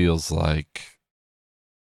maybe it feels like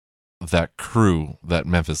that crew that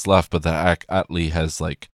Memphis left, but that Atlee has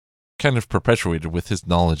like kind of perpetuated with his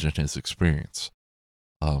knowledge and his experience.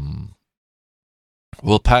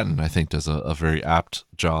 Will Patton, I think, does a very apt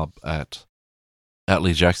job at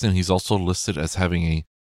Atlee Jackson. He's also listed as having a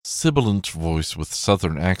sibilant voice with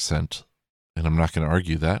Southern accent, and I'm not going to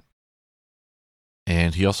argue that.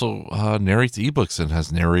 And he also narrates ebooks and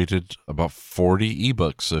has narrated about 40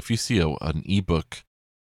 ebooks. So if you see an ebook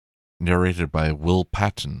narrated by Will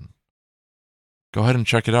Patton, go ahead and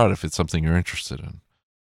check it out if it's something you're interested in.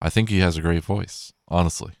 I think he has a great voice,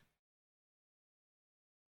 honestly.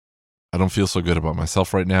 I don't feel so good about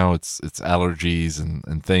myself right now. It's allergies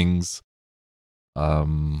and things.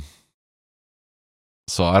 So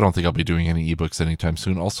I don't think I'll be doing any ebooks anytime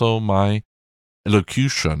soon. Also, my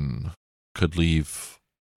elocution could leave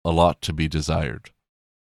a lot to be desired.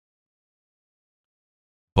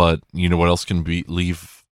 But you know what else can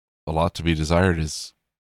leave a lot to be desired is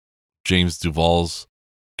James Duvall's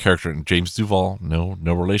character. And James Duvall, no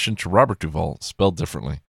relation to Robert Duvall, spelled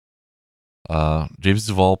differently. James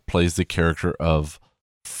Duvall plays the character of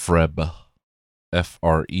Freb,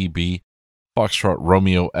 F-R-E-B, Foxtrot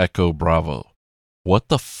Romeo Echo Bravo. What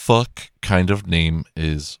the fuck kind of name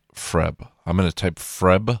is Freb? I'm going to type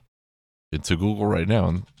Freb into Google right now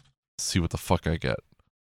and see what the fuck I get.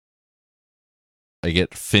 I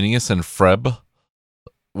get Phineas and Freb,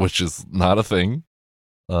 which is not a thing.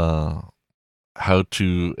 How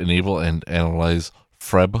to enable and analyze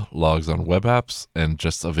Freb logs on web apps, and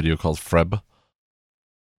just a video called Freb.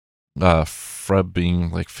 Freb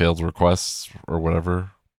being like failed requests or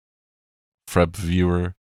whatever. Freb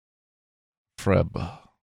viewer. Freb.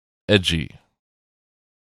 Edgy.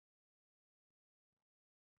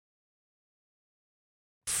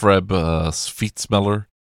 Freb, feet smeller,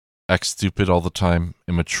 act stupid all the time,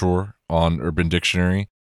 immature on Urban Dictionary.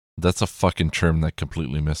 That's a fucking term that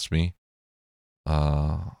completely missed me.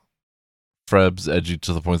 Freb's edgy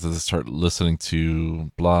to the point that they start listening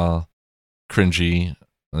to blah, cringy,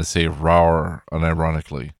 and they say rawr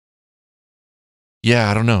unironically. Yeah,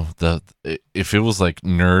 I don't know. If it was like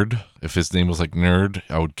nerd, if his name was like nerd,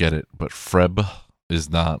 I would get it. But Freb is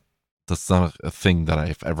not. That's not a thing that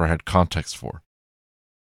I've ever had context for.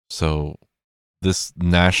 So, this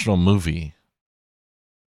national movie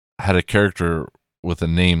had a character with a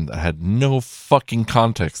name that had no fucking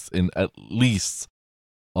context in at least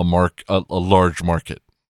a large market.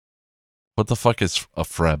 What the fuck is a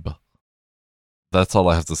Freb? That's all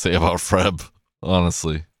I have to say about Freb,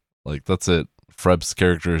 honestly. Like, that's it. Freb's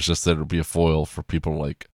character is just that it'll be a foil for people to,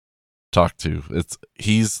 like, talk to.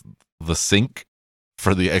 He's the sink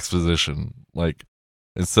for the exposition. Like,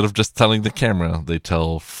 instead of just telling the camera, they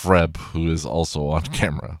tell Freb, who is also on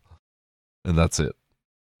camera. And that's it.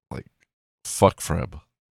 Like, fuck Freb.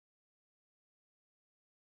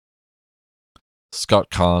 Scott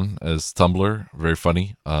Kahn as Tumblr, very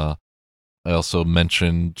funny. I also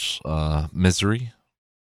mentioned Misery,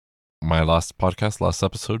 my last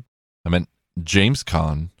episode. I meant James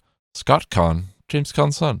Caan, Scott Kahn, James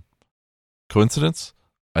Caan's son. Coincidence?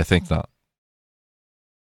 I think not.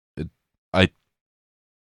 I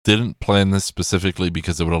didn't plan this specifically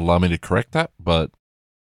because it would allow me to correct that, but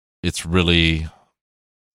it's really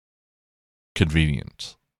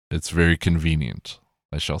convenient. It's very convenient,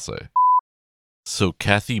 I shall say. So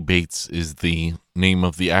Kathy Bates is the name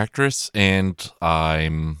of the actress, and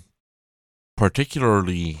I'm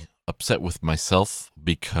particularly upset with myself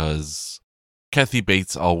because Kathy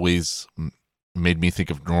Bates always made me think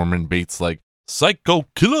of Norman Bates, like psycho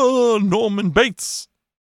killer Norman Bates.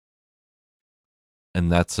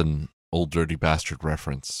 And that's an Old Dirty Bastard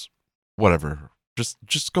reference. Whatever.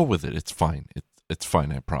 Just go with it. It's fine. It's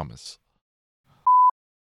fine, I promise.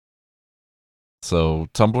 So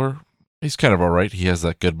Tumblr, he's kind of all right. He has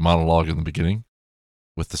that good monologue in the beginning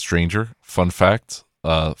with the stranger. Fun fact,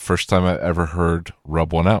 first time I ever heard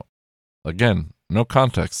Rub One Out. Again, no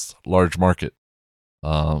context, large market.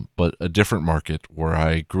 But a different market where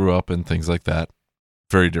I grew up and things like that.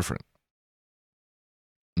 Very different.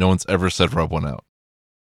 No one's ever said Rub One Out.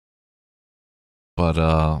 But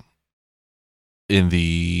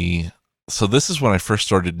so this is when I first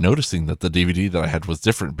started noticing that the DVD that I had was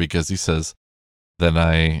different, because he says, then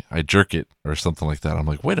I jerk it or something like that. I'm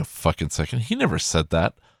like, wait a fucking second. He never said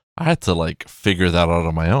that. I had to like figure that out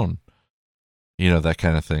on my own. That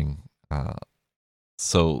kind of thing.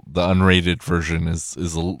 So the unrated version is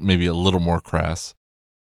maybe a little more crass.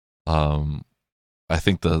 I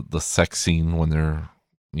think the sex scene when they're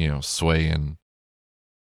Sway and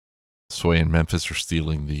Memphis are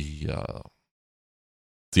stealing the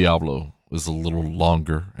Diablo is a little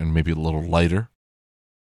longer and maybe a little lighter,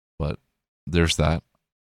 but there's that.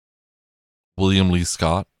 William Lee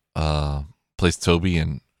Scott plays Toby,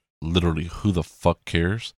 and literally, who the fuck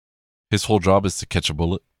cares? His whole job is to catch a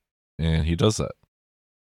bullet, and he does that.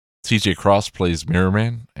 TJ Cross plays Mirror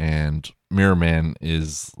Man, and Mirror Man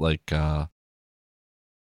is like one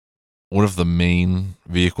of the main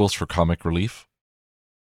vehicles for comic relief.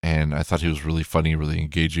 And I thought he was really funny, really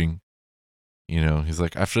engaging. He's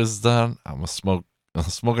like, after this is done, I'm going to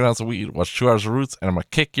smoke an ounce of weed, watch 2 hours of Roots, and I'm going to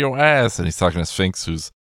kick your ass. And he's talking to Sphinx,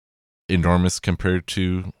 who's enormous compared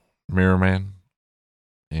to Mirror Man,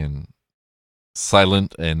 and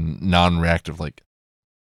silent and non-reactive. Like,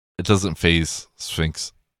 it doesn't phase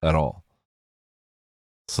Sphinx at all.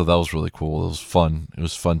 So that was really cool. It was fun. It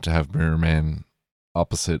was fun to have Mirror Man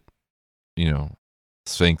opposite,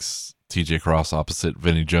 Sphinx, TJ Cross opposite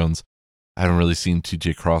Vinnie Jones. I haven't really seen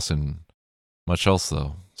TJ Cross in much else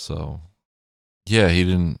though. So yeah,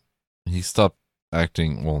 he stopped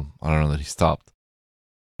acting. Well, I don't know that he stopped,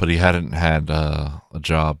 but he hadn't had a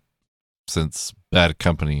job since Bad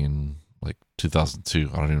Company in like 2002.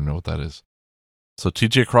 I don't even know what that is. So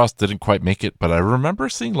TJ Cross didn't quite make it, but I remember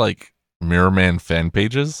seeing like Mirror Man fan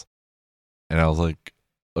pages, and I was like,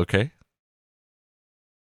 okay.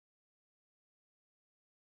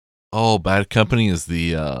 Oh, Bad Company is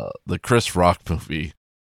the Chris Rock movie.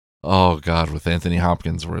 Oh God, with Anthony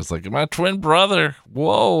Hopkins, where it's like my twin brother.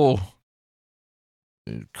 Whoa,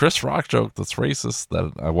 Chris Rock joke that's racist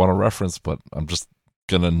that I want to reference, but I'm just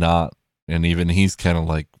gonna not. And even he's kind of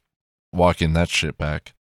like walking that shit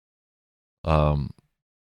back. But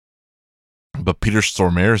Peter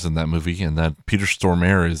Stormare is in that movie, and that Peter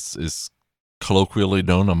Stormare is colloquially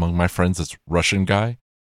known among my friends as Russian guy.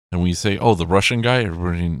 And when you say, "Oh, the Russian guy,"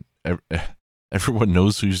 everyone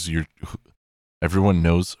knows everyone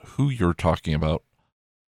knows who you're talking about.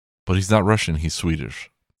 But he's not Russian; he's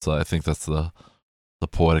Swedish. So I think that's the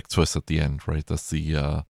poetic twist at the end, right? That's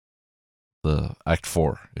the Act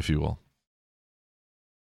 4, if you will.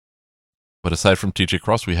 But aside from TJ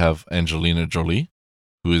Cross, we have Angelina Jolie,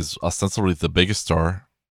 who is ostensibly the biggest star,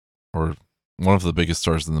 or one of the biggest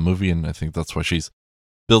stars in the movie, and I think that's why she's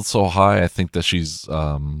billed so high. I think that she's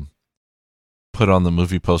put on the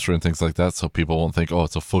movie poster and things like that, so people won't think, oh,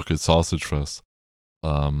 it's a fucking sausage fest.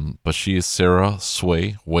 But she is Sarah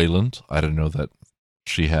Sway Wayland. I didn't know that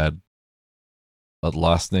she had a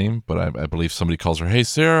last name, but I believe somebody calls her, "Hey,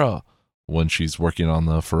 Sarah," when she's working on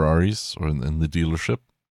the Ferraris or in the dealership.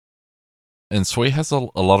 And Sway has a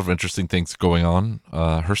lot of interesting things going on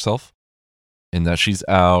herself, in that she's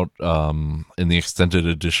out. In the extended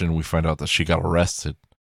edition, we find out that she got arrested,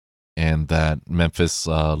 and that Memphis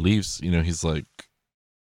leaves. He's like,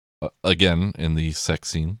 again, in the sex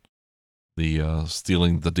scene, the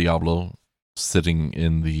stealing the Diablo, sitting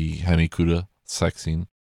in the Hemikuda sex scene.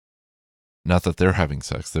 Not that they're having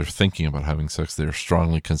sex, they're thinking about having sex, they're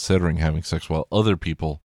strongly considering having sex, while other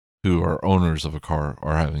people who are owners of a car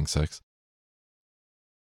are having sex.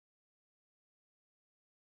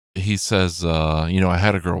 He says, I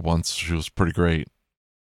had a girl once, she was pretty great.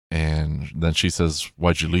 And then she says,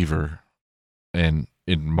 "Why'd you leave her?" And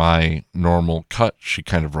in my normal cut, she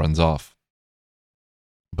kind of runs off.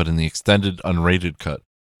 But in the extended, unrated cut,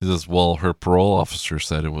 he says, "Well, her parole officer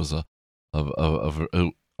said it was it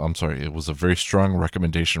was a very strong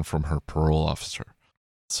recommendation from her parole officer."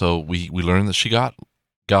 So we learned that she got,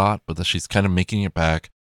 but that she's kind of making it back,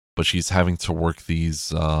 but she's having to work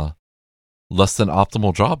these less than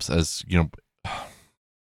optimal jobs, as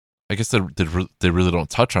I guess they really don't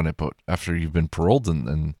touch on it, but after you've been paroled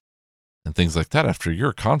and things like that, after you're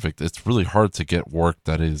a convict, it's really hard to get work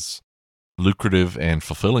that is lucrative and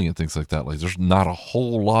fulfilling and things like that. Like, there's not a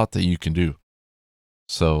whole lot that you can do.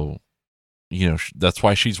 So, that's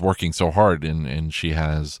why she's working so hard, and she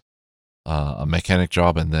has a mechanic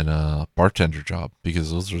job and then a bartender job,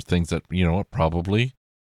 because those are things that, probably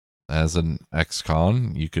as an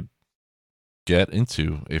ex-con you could get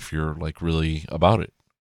into if you're like really about it.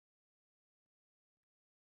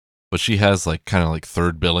 But she has like kind of like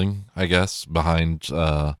third billing, I guess, behind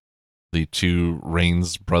the two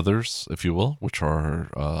Rains brothers, if you will, which are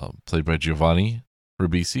played by Giovanni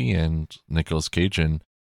Ribisi and Nicolas Cage. And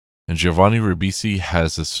Giovanni Ribisi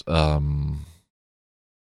has this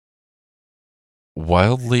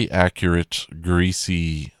wildly accurate,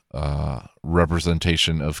 greasy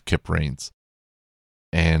representation of Kip Raines.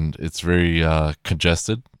 And it's very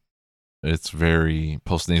congested. It's very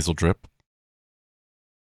post-nasal drip.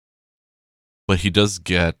 But he does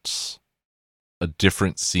get a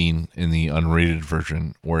different scene in the unrated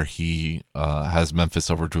version where he has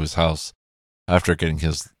Memphis over to his house after getting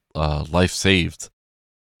his life saved.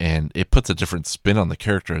 And it puts a different spin on the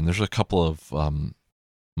character. And there's a couple of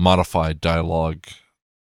modified dialogue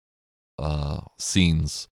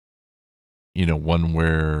scenes. One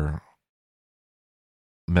where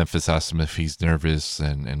Memphis asks him if he's nervous,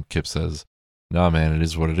 and Kip says, "Nah, man, it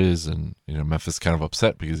is what it is." And Memphis kind of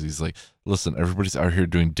upset because he's like, "Listen, everybody's out here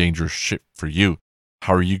doing dangerous shit for you.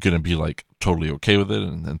 How are you gonna be like totally okay with it?"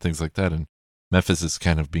 And things like that. And Memphis is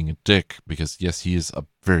kind of being a dick because yes, he is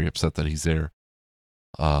very upset that he's there,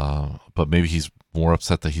 but maybe he's more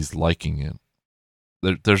upset that he's liking it.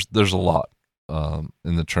 There's a lot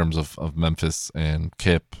in the terms of Memphis and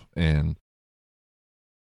Kip, and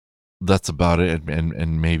that's about it.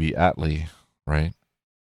 And maybe Atlee, right?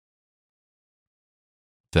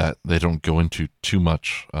 That they don't go into too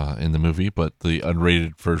much in the movie, but the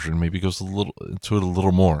unrated version maybe goes into it a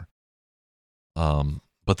little more.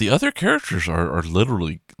 But the other characters are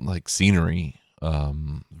literally like scenery,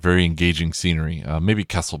 very engaging scenery. Maybe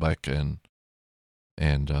Kesselbeck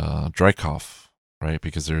and Dreykov, right?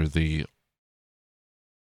 Because they're the,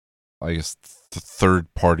 I guess, the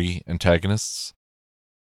third party antagonists.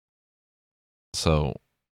 So,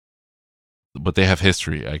 but they have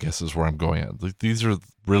history, I guess, is where I'm going at. These are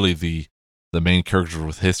really the main characters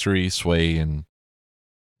with history. Sway and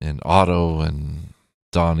Otto and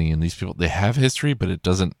Donnie and these people, they have history, but it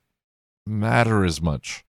doesn't matter as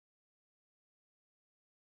much.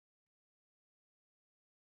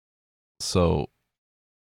 So,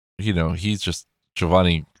 he's just,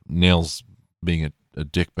 Giovanni nails being a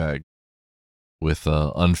dickbag with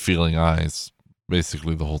unfeeling eyes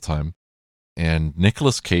basically the whole time. And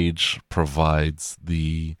Nicolas Cage provides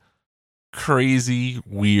the crazy,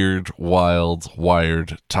 weird, wild,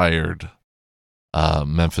 wired, tired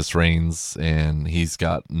Memphis Raines, and he's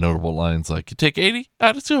got notable lines like, "You take 80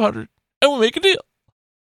 out of 200 and we'll make a deal."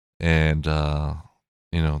 And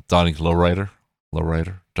Donnie's lowrider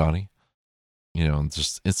Donnie,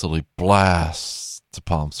 just instantly blasts to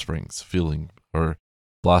Palm Springs feeling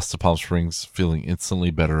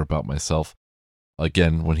instantly better about myself.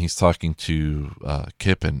 Again, when he's talking to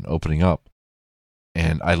Kip and opening up.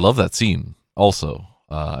 And I love that scene also.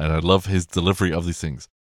 And I love his delivery of these things.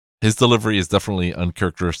 His delivery is definitely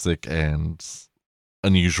uncharacteristic and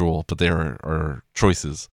unusual, but they are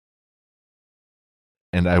choices.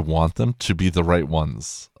 And I want them to be the right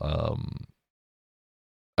ones. I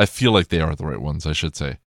feel like they are the right ones, I should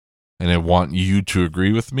say. And I want you to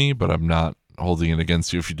agree with me, but I'm not holding it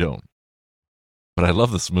against you if you don't. But I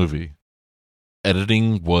love this movie.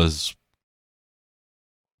 Editing was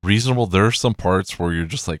reasonable. There are some parts where you're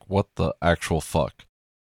just like, what the actual fuck?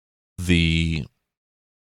 The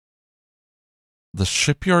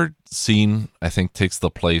shipyard scene, I think, takes the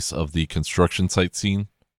place of the construction site scene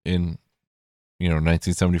in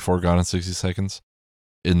 1974 Gone in 60 Seconds,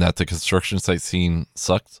 in that the construction site scene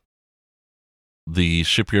sucked. The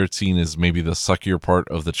shipyard scene is maybe the suckier part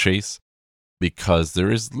of the chase because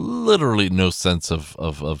there is literally no sense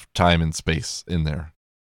of time and space in there.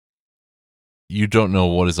 You don't know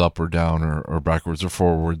what is up or down or backwards or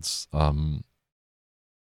forwards. And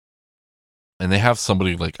they have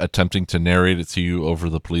somebody like attempting to narrate it to you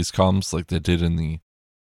over the police comms like they did in the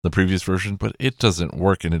previous version, but it doesn't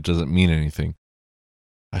work and it doesn't mean anything.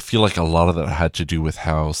 I feel like a lot of that had to do with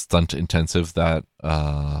how stunt intensive that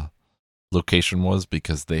location was,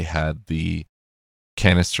 because they had the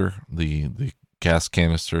canister, the gas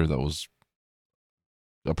canister that was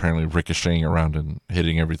apparently ricocheting around and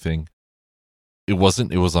hitting everything. It was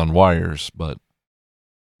on wires, but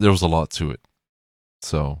there was a lot to it.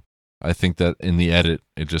 So I think that in the edit,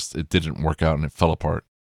 it didn't work out and it fell apart.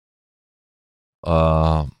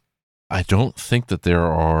 I don't think that there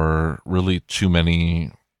are really too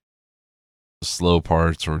many slow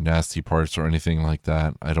parts or nasty parts or anything like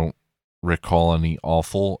that. I don't recall any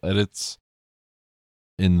awful edits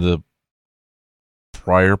in the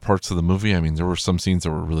prior parts of the movie. I mean, there were some scenes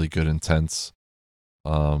that were really good and tense.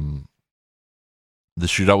 The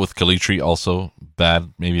shootout with Calitri also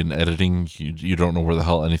bad, maybe in editing. You don't know where the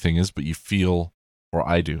hell anything is, but you feel, or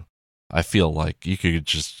I do, I feel like you could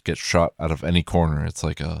just get shot out of any corner. It's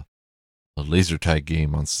like a laser tag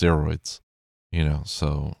game on steroids,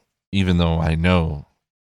 so even though I know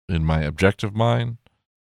in my objective mind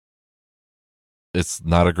it's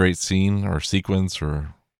not a great scene or sequence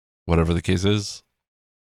or whatever the case is,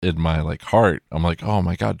 in my like heart, I'm like, oh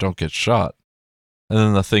my God, don't get shot. And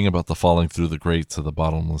then the thing about the falling through the grate to the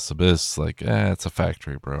bottomless abyss, like, it's a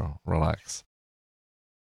factory, bro. Relax.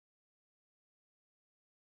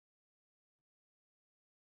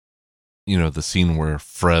 You know, the scene where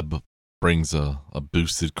Freb brings a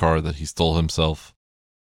boosted car that he stole himself,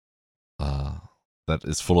 that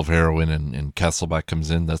is full of heroin, and Castleback comes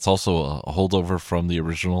in. That's also a holdover from the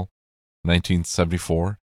original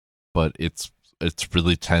 1974, but it's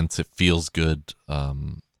really tense. It feels good.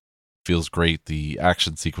 Feels great. The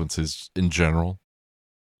action sequences in general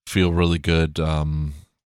feel really good. I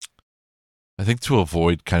think to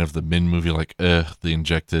avoid kind of the min movie, like, the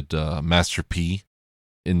injected Master P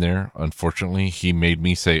in there, unfortunately, he made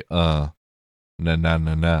me say, na na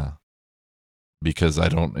na na, because I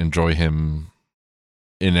don't enjoy him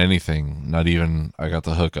in anything, not even I got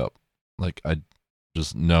the hookup. Like, I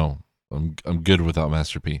just, no, I'm good without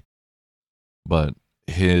Master P. But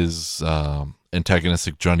his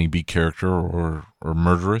antagonistic Johnny B character, or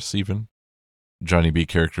murderous even Johnny B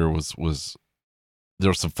character, was there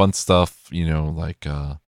was some fun stuff, you know, like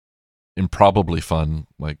improbably fun,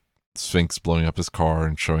 like Sphinx blowing up his car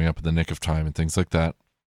and showing up in the nick of time and things like that.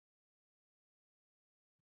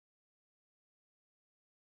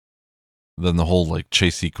 Then the whole like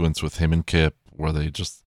chase sequence with him and Kip, where they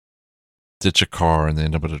just ditch a car and they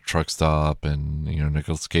end up at a truck stop, and you know,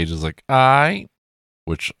 Nicolas Cage is like,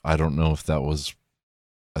 which I don't know if that was,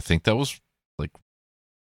 I think that was like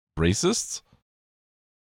racist.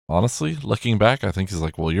 Honestly, looking back, I think he's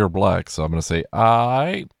like, well, you're black, so I'm gonna say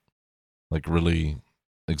like really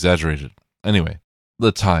exaggerated. Anyway,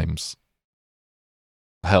 the times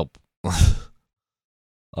help.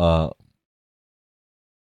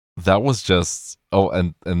 That was just,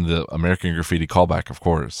 and the American Graffiti callback, of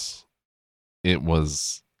course. It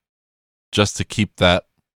was just to keep that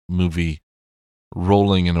movie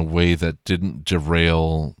rolling in a way that didn't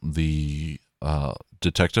derail the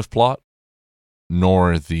detective plot,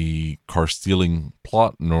 nor the car stealing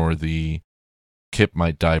plot, nor the Kip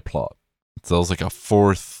might die plot. So it was like a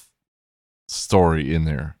fourth story in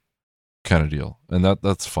there kind of deal. And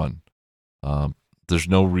that's fun. There's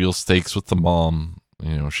no real stakes with the mom.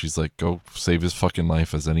 You know, she's like, go save his fucking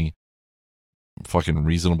life, as any fucking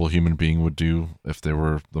reasonable human being would do if they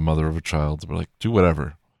were the mother of a child. But like, do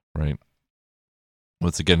whatever, right?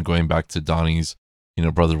 Once again, going back to Donnie's, you know,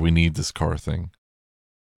 brother, we need this car thing.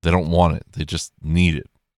 They don't want it. They just need it.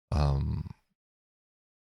 And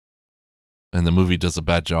the movie does a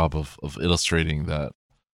bad job of illustrating that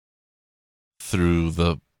through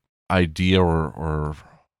the idea or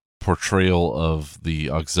portrayal of the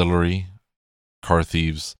auxiliary car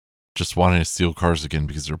thieves just wanting to steal cars again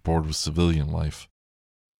because they're bored with civilian life.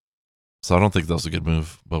 So I don't think that was a good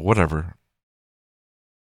move, but whatever.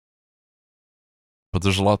 But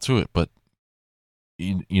there's a lot to it. But,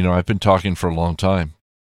 you know, I've been talking for a long time,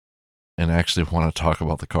 and I actually want to talk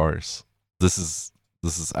about the cars. This is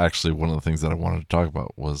actually one of the things that I wanted to talk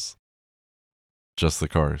about, was just the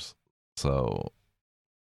cars. So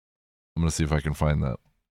I'm going to see if I can find that.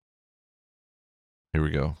 Here we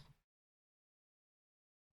go.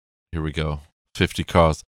 50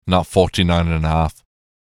 cars, not 49 and a half.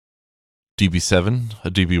 DB7, a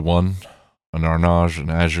DB1, an Arnage, an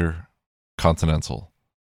Azure, Continental.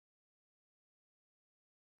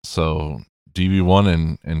 So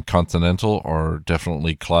DB1 and Continental are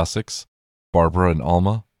definitely classics. Barbara and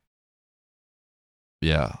Alma.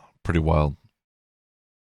 Yeah, pretty wild.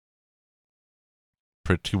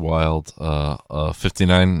 Pretty wild.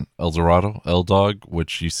 59 Eldorado, L-Dog,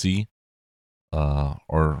 which you see.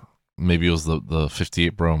 Or maybe it was the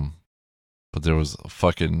 58 Brougham. But there was a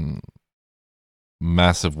fucking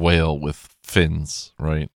massive whale with fins,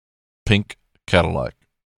 right? Pink Cadillac.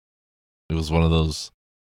 It was one of those.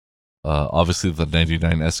 Obviously, the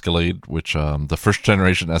 99 Escalade, which the first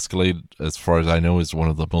generation Escalade, as far as I know, is one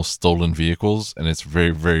of the most stolen vehicles, and it's very,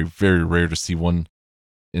 very, very rare to see one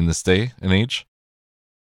in this day and age,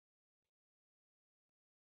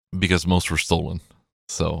 because most were stolen.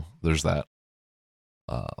 So there's that.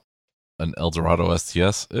 An Eldorado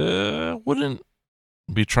STS, wouldn't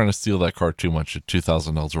be trying to steal that car too much. A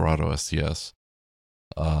 2000 Eldorado STS.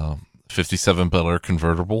 57 Bel Air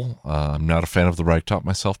convertible. I'm not a fan of the ragtop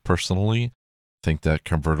myself personally. Think that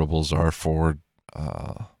convertibles are for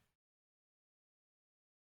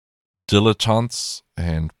dilettantes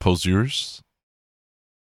and poseurs.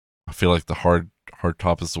 I feel like the hard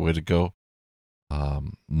top is the way to go.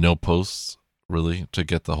 No posts really to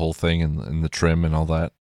get the whole thing and the trim and all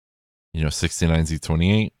that. You know, 69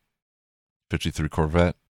 Z28, 53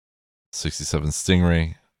 Corvette, 67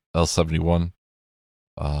 Stingray, L71.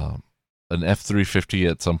 Um, an F-350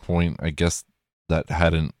 at some point. I guess that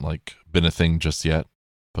hadn't like been a thing just yet,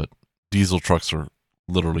 but diesel trucks are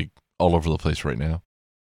literally all over the place right now.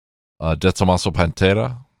 De Tomaso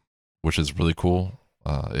Pantera, which is really cool.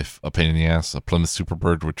 If a pain in the ass, a Plymouth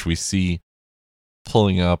Superbird, which we see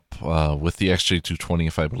pulling up with the XJ220,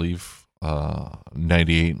 if I believe,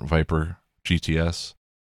 98 Viper GTS.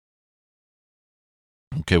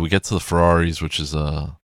 Okay, we get to the Ferraris, which is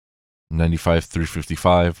a 95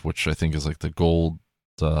 355, which I think is like the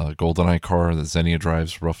GoldenEye car that Xenia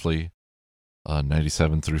drives roughly.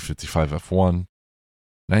 97 355 F1.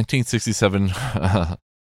 1967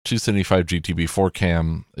 275 GTB 4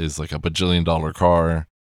 cam is like a bajillion-dollar car.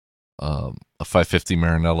 A 550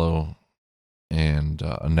 Maranello and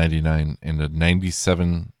a 99 and a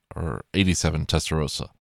 97 or 87 Testarossa.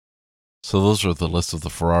 So those are the list of the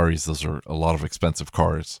Ferraris. Those are a lot of expensive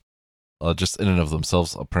cars. Just in and of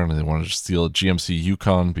themselves, apparently they wanted to steal a GMC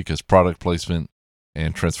Yukon because product placement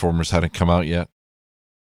and Transformers hadn't come out yet.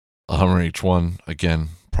 A Hummer H1, again,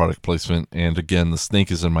 product placement, and again, the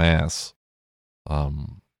snake is in my ass.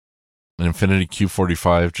 An Infiniti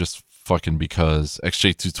Q45, just fucking because.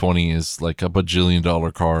 XJ220 is like a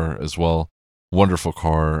bajillion-dollar car as well. Wonderful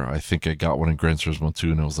car. I think I got one in Gran Turismo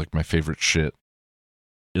 2, and it was like my favorite shit.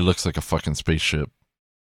 It looks like a fucking spaceship.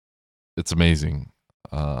 It's amazing.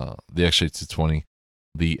 The XJ220.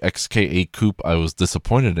 The XK8 Coupe I was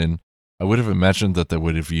disappointed in. I would have imagined that they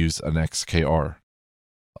would have used an XKR.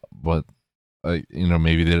 But,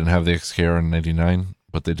 maybe they didn't have the XKR in 99,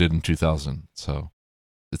 but they did in 2000. So,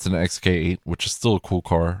 it's an XK8, which is still a cool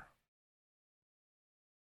car.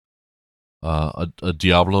 A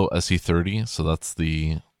Diablo SE30, so that's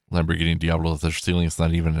the Lamborghini Diablo that they're stealing. It's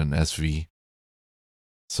not even an SV.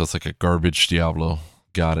 So it's like a garbage Diablo.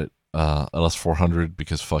 Got it. LS400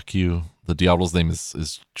 because fuck you. The Diablo's name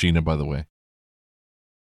is Gina, by the way.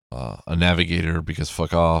 A Navigator because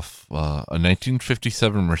fuck off. A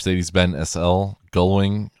 1957 Mercedes-Benz SL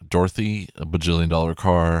Gullwing Dorothy, a bajillion-dollar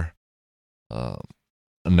car.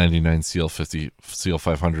 A 99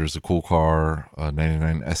 CL500 is a cool car. A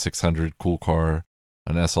 99 S600, cool car.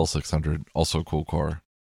 An SL600, also a cool car.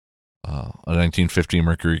 A 1950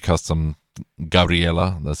 Mercury Custom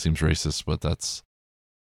Gabriela. That seems racist, but that's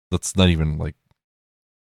not even like,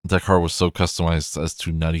 that car was so customized as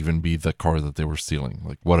to not even be the car that they were stealing.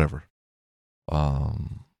 Like, whatever. A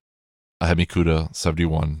Hemi Cuda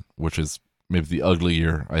 71, which is maybe the ugly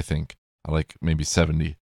year, I think. I like maybe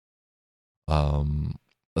 70. A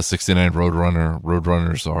 69 Roadrunner.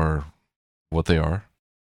 Roadrunners are what they are.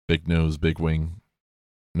 Big nose, big wing.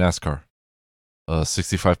 NASCAR. A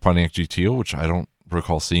 65 Pontiac GTO, which I don't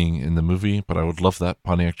recall seeing in the movie, but I would love that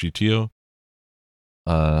Pontiac GTO.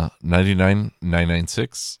 99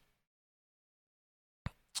 996.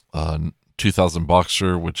 2000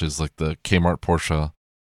 Boxer, which is like the Kmart Porsche.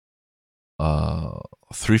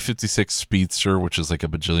 356 Speedster, which is like a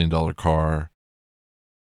bajillion-dollar car.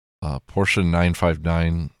 Porsche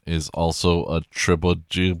 959 is also a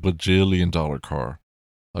bajillion-dollar car.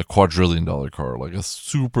 A quadrillion-dollar car, like a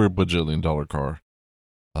super bajillion-dollar car.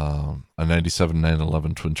 A 97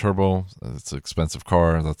 911 twin turbo. It's an expensive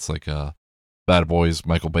car. That's like a Bad Boys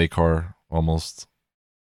Michael Bay car, almost.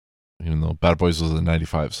 Even though Bad Boys was a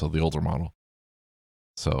 95, so the older model.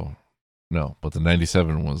 So, no, but the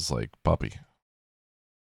 97 was like poppy.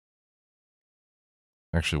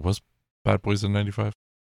 Actually, was Bad Boys in 95?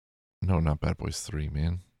 No, not Bad Boys 3,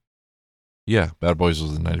 man. Yeah, Bad Boys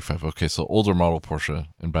was in 95. Okay, so older model Porsche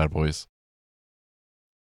and Bad Boys.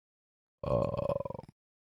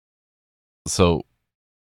 So,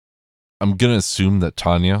 I'm going to assume that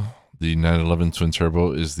Tanya, the 911 twin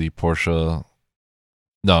turbo, is the Porsche.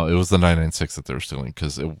 No, it was the 996 that they were stealing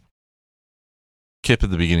because Kip at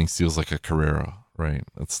the beginning steals like a Carrera, right?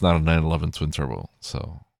 It's not a 911 twin turbo,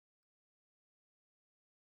 so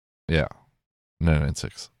yeah,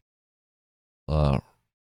 996.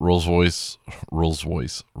 Rolls-Royce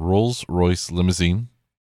Limousine,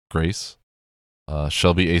 Grace.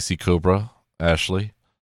 Shelby AC Cobra, Ashley.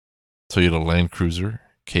 Toyota Land Cruiser,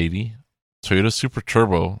 Katie. Toyota Super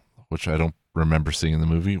Turbo, which I don't remember seeing in the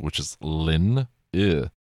movie, which is Lynn. Ew.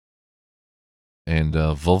 And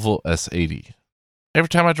Volvo S80. Every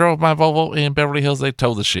time I drove my Volvo in Beverly Hills, they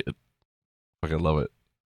tow the shit. Fucking love it.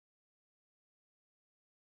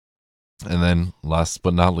 And then, last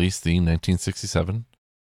but not least, the 1967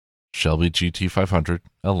 Shelby GT500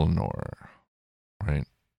 Eleanor. Right?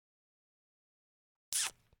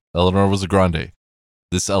 Eleanor was a grande.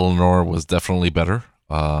 This Eleanor was definitely better.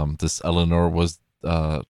 This Eleanor was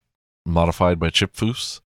modified by Chip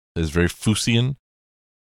Foose. It's very Foosian.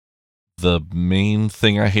 The main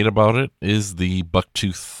thing I hate about it is the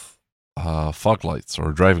bucktooth fog lights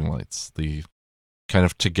or driving lights, the kind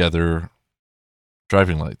of together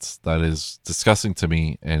driving lights. That is disgusting to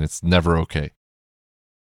me, and it's never okay.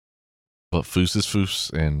 But Foos is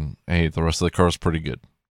Foos, and hey, the rest of the car is pretty good.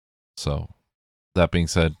 So, that being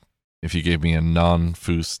said, if you gave me a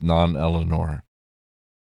non-Foos, non-Eleanor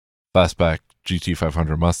fastback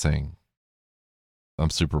GT500 Mustang,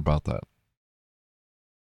 I'm super about that.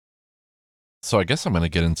 So I guess I'm going to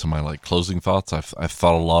get into my closing thoughts. I've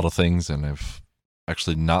thought a lot of things, and I've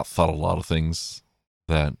actually not thought a lot of things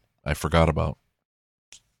that I forgot about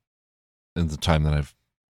in the time that I've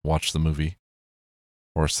watched the movie,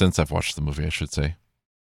 or since I've watched the movie, I should say.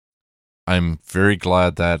 I'm very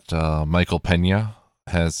glad that Michael Pena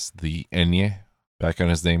has the Enye back on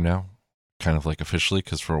his name now, kind of officially,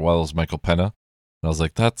 because for a while it was Michael Pena, and I was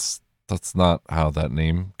like, that's not how that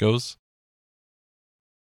name goes.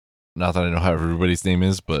 Not that I know how everybody's name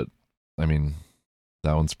is, but I mean,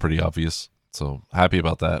 that one's pretty obvious. So happy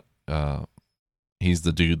about that. He's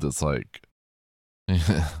the dude that's like,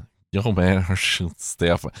 yo man, stay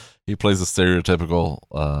off. He plays a stereotypical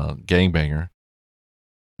gangbanger.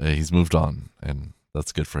 He's moved on, and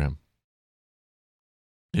that's good for him.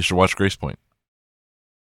 You should watch Grace Point.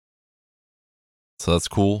 So that's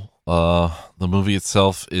cool. The movie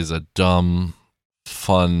itself is a dumb,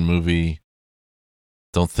 fun movie.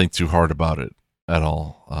 Don't think too hard about it at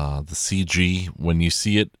all. The CG, when you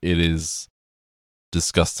see it, it is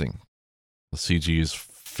disgusting. The CG is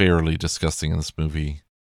fairly disgusting in this movie.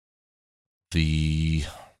 I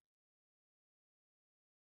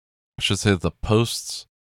should say the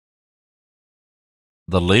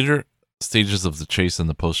later stages of the chase and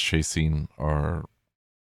the post-chase scene are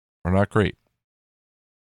not great.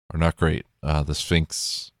 The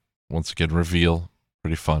Sphinx, once again, reveal,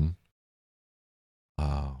 pretty fun.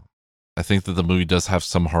 I think that the movie does have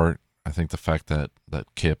some heart. I think the fact that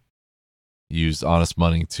Kip used honest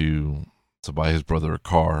money to buy his brother a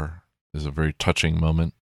car is a very touching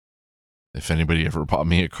moment. If anybody ever bought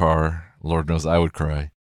me a car, Lord knows I would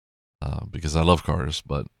cry, because I love cars,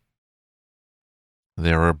 but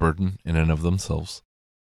they are a burden in and of themselves.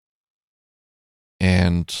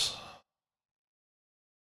 And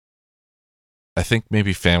I think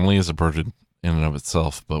maybe family is a burden in and of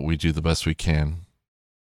itself, but we do the best we can,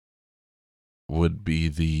 would be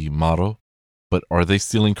the motto. But are they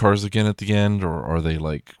stealing cars again at the end? Or are they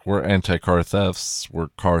we're anti-car thefts, we're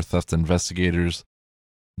car theft investigators?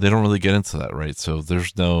 They don't really get into that, right? So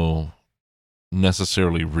there's no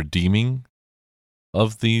necessarily redeeming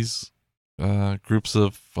of these groups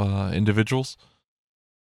of individuals.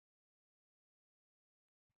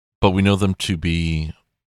 But we know them to be,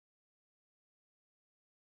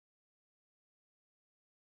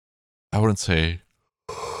 I wouldn't say,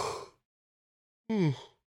 boy,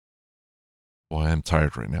 I'm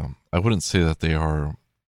tired right now. I wouldn't say that they are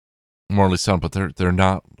morally sound, but they're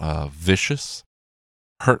not vicious,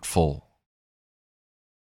 hurtful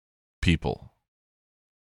people.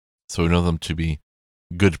 So we know them to be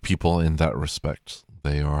good people in that respect.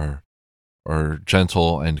 They are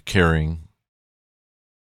gentle and caring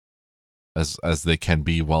as they can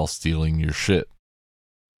be while stealing your shit.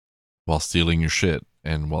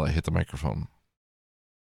 And while I hit the microphone.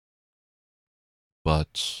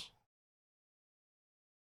 But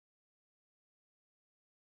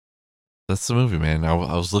that's the movie, man. I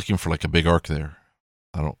was looking for a big arc there.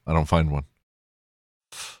 I don't find one.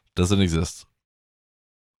 Doesn't exist.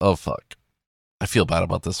 Oh fuck. I feel bad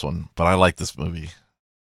about this one, but I like this movie.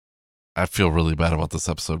 I feel really bad about this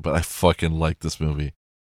episode, but I fucking like this movie.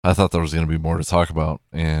 I thought there was going to be more to talk about,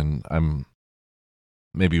 and I'm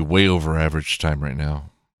maybe way over average time right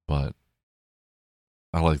now, but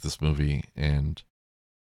I like this movie, and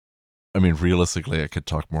I mean, realistically, I could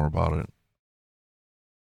talk more about it.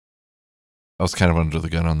 I was kind of under the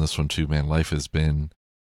gun on this one too, man. Life has been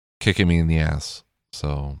kicking me in the ass,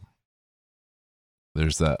 so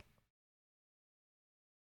there's that.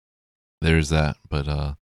 But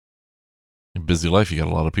in busy life, you got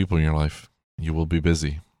a lot of people in your life. You will be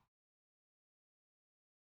busy.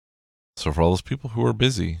 So for all those people who are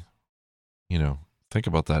busy, think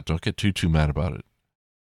about that. Don't get too mad about it.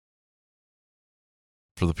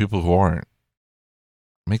 For the people who aren't,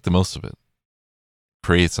 make the most of it.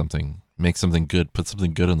 Create something. Make something good. Put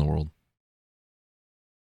something good in the world.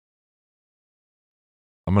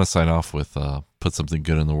 I'm going to sign off with put something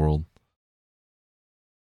good in the world.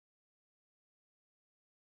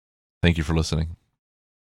 Thank you for listening.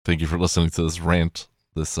 Thank you for listening to this rant.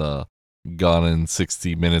 This gone in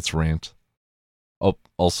 60 minutes rant. Oh,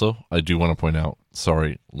 also, I do want to point out,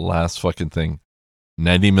 sorry, last fucking thing.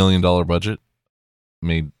 $90 million budget,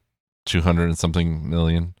 made 200 and something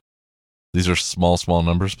million. These are small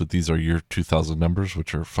numbers, but these are year 2000 numbers,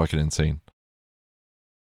 which are fucking insane.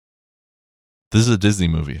 This is a Disney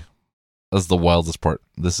movie. That's the wildest part.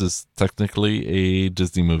 This is technically a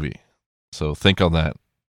Disney movie. So think on that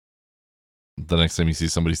the next time you see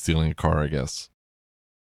somebody stealing a car, I guess.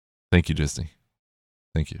 Thank you, Disney.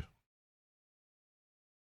 Thank you.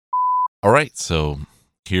 All right, so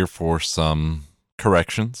here for some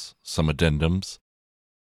corrections, some addendums,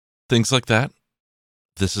 things like that.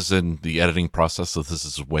 This is in the editing process, so this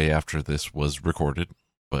is way after this was recorded,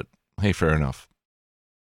 but hey, fair enough.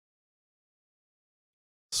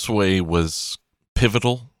 Sway was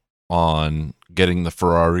pivotal on getting the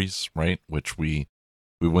Ferraris, right? Which we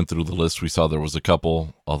went through the list. We saw there was a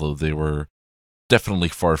couple, although they were definitely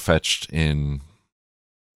far-fetched in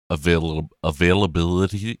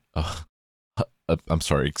availability. I'm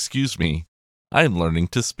sorry, excuse me. I'm learning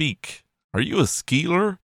to speak. Are you a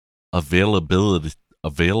skier? Availability.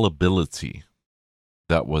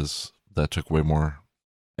 That took way more.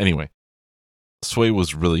 Anyway, Sway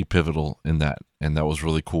was really pivotal in that, and that was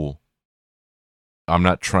really cool. I'm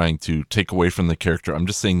not trying to take away from the character. I'm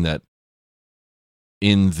just saying that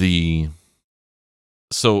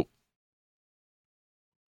so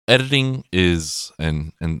editing is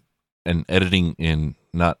and editing in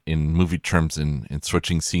not in movie terms in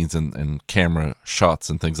switching scenes and camera shots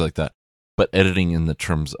and things like that, but editing in the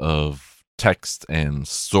terms of text and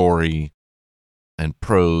story and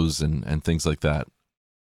prose and things like that.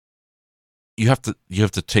 You have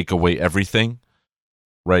to take away everything,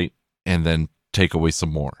 right? And then take away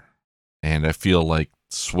some more. And I feel like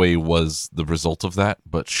Sway was the result of that,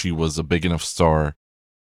 but she was a big enough star.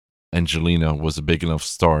 Angelina was a big enough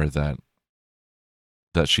star that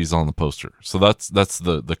she's on the poster. So that's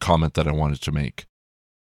the comment that I wanted to make.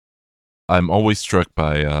 I'm always struck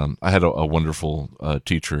by I had a wonderful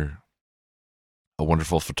teacher, a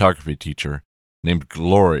wonderful photography teacher named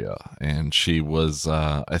Gloria, and she was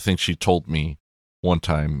I think she told me one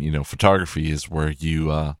time, photography is where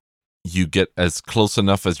you get as close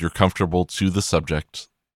enough as you're comfortable to the subject,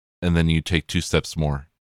 and then you take 2 steps more,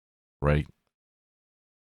 right?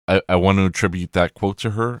 I want to attribute that quote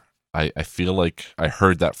to her. I feel like I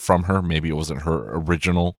heard that from her. Maybe it wasn't her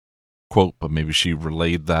original quote, but maybe she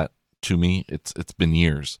relayed that to me. It's been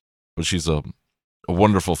years, but she's a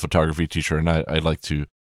wonderful photography teacher, and I'd like to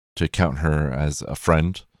count her as a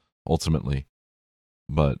friend ultimately.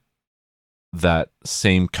 But that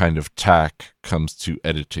same kind of tack comes to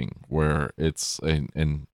editing, where it's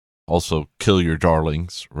and also kill your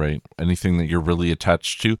darlings, right? Anything that you're really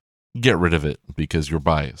attached to, get rid of it because you're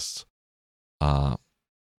biased.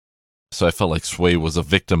 So I felt like Sway was a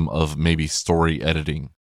victim of maybe story editing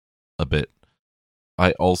a bit.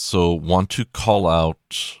 I also want to call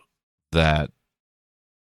out that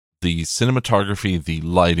the cinematography, the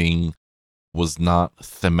lighting was not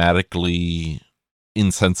thematically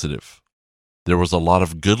insensitive. There was a lot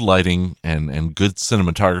of good lighting and good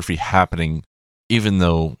cinematography happening, even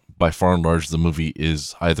though by far and large the movie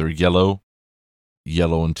is either yellow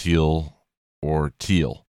and teal, or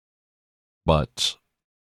teal. But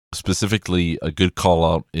specifically, a good call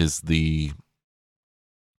out is the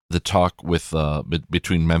talk with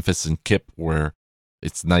between Memphis and Kip, where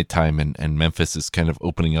it's nighttime and Memphis is kind of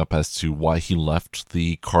opening up as to why he left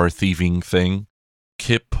the car thieving thing.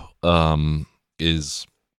 Kip is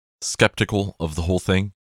skeptical of the whole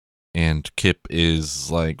thing, and Kip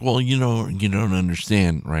is like, well, you don't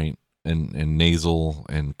understand, right? And nasal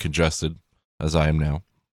and congested, as I am now.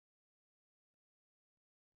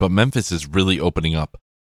 But Memphis is really opening up.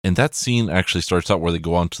 And that scene actually starts out where they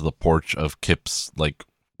go onto the porch of Kip's, like,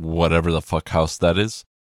 whatever the fuck house that is,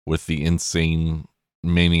 with the insane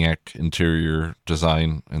maniac interior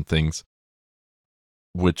design and things,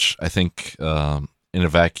 which I think in a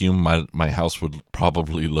vacuum, my house would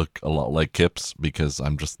probably look a lot like Kip's, because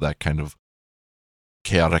I'm just that kind of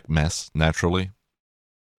chaotic mess naturally.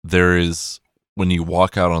 There is, when we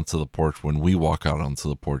walk out onto the porch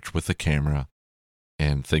with the camera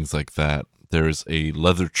and things like that, there's a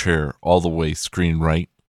leather chair all the way screen right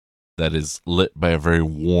that is lit by a very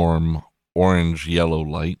warm orange-yellow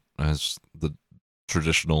light, as the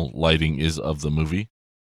traditional lighting is of the movie.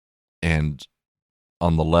 And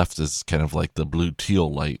on the left is kind of like the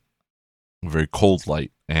blue-teal light, very cold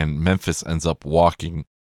light. And Memphis ends up walking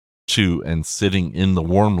to and sitting in the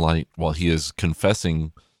warm light while he is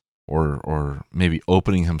confessing or maybe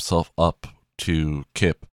opening himself up to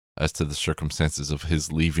Kip as to the circumstances of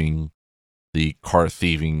his leaving the car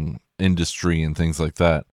thieving industry and things like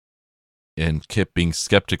that. And Kip being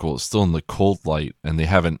skeptical is still in the cold light, and they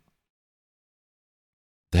haven't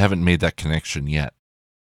they haven't made that connection yet.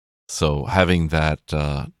 So having that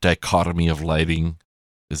dichotomy of lighting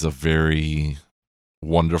is a very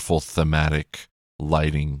wonderful thematic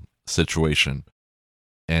lighting situation.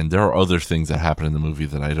 And there are other things that happen in the movie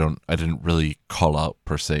that I didn't really call out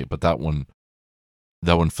per se, but that one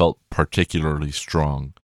felt particularly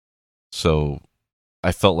strong. So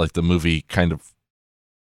I felt like the movie kind of,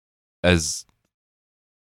 as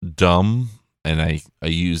dumb, and I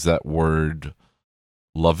use that word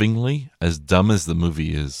lovingly, as dumb as the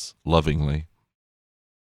movie is lovingly,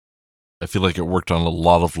 I feel like it worked on a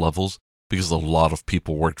lot of levels because a lot of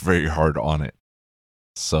people worked very hard on it.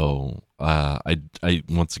 So I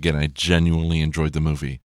once again, I genuinely enjoyed the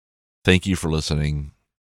movie. Thank you for listening.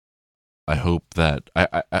 I hope that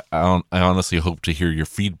I honestly hope to hear your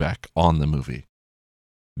feedback on the movie,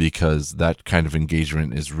 because that kind of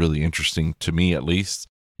engagement is really interesting to me, at least.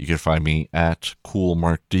 You can find me at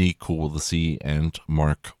CoolMarkD, cool with a C and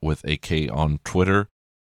Mark with a K on Twitter.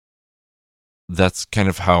 That's kind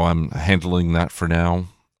of how I'm handling that for now.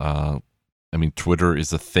 I mean, Twitter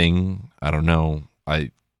is a thing. I don't know. I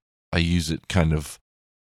use it kind of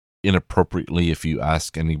inappropriately if you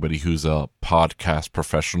ask anybody who's a podcast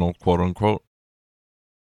professional, quote unquote.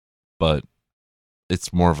 But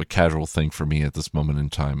it's more of a casual thing for me at this moment in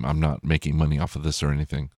time. I'm not making money off of this or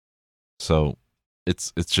anything. So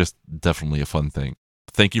it's just definitely a fun thing.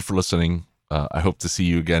 Thank you for listening. I hope to see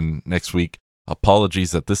you again next week.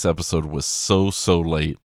 Apologies that this episode was so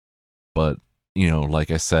late, but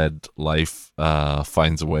like I said, life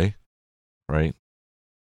finds a way, right?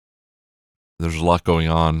 There's a lot going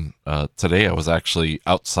on. Today I was actually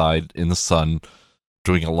outside in the sun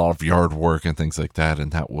doing a lot of yard work and things like that,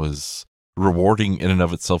 and that was rewarding in and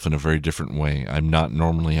of itself in a very different way. I'm not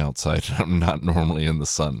normally outside. I'm not normally in the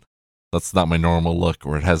sun. That's not my normal look,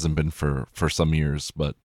 or it hasn't been for some years,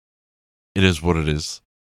 but it is what it is.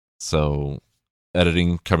 So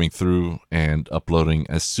editing, coming through, and uploading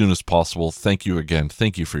as soon as possible. Thank you again.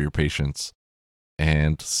 Thank you for your patience.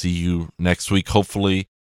 And see you next week. Hopefully,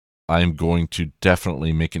 I'm going to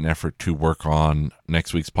definitely make an effort to work on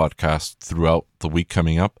next week's podcast throughout the week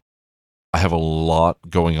coming up. I have a lot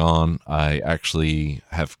going on. I actually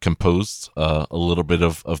have composed a little bit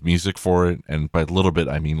of music for it. And by a little bit,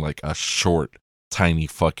 I mean like a short, tiny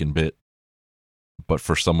fucking bit. But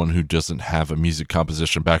for someone who doesn't have a music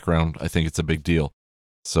composition background, I think it's a big deal.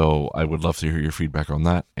 So I would love to hear your feedback on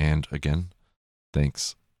that. And again,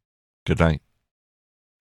 thanks. Good night.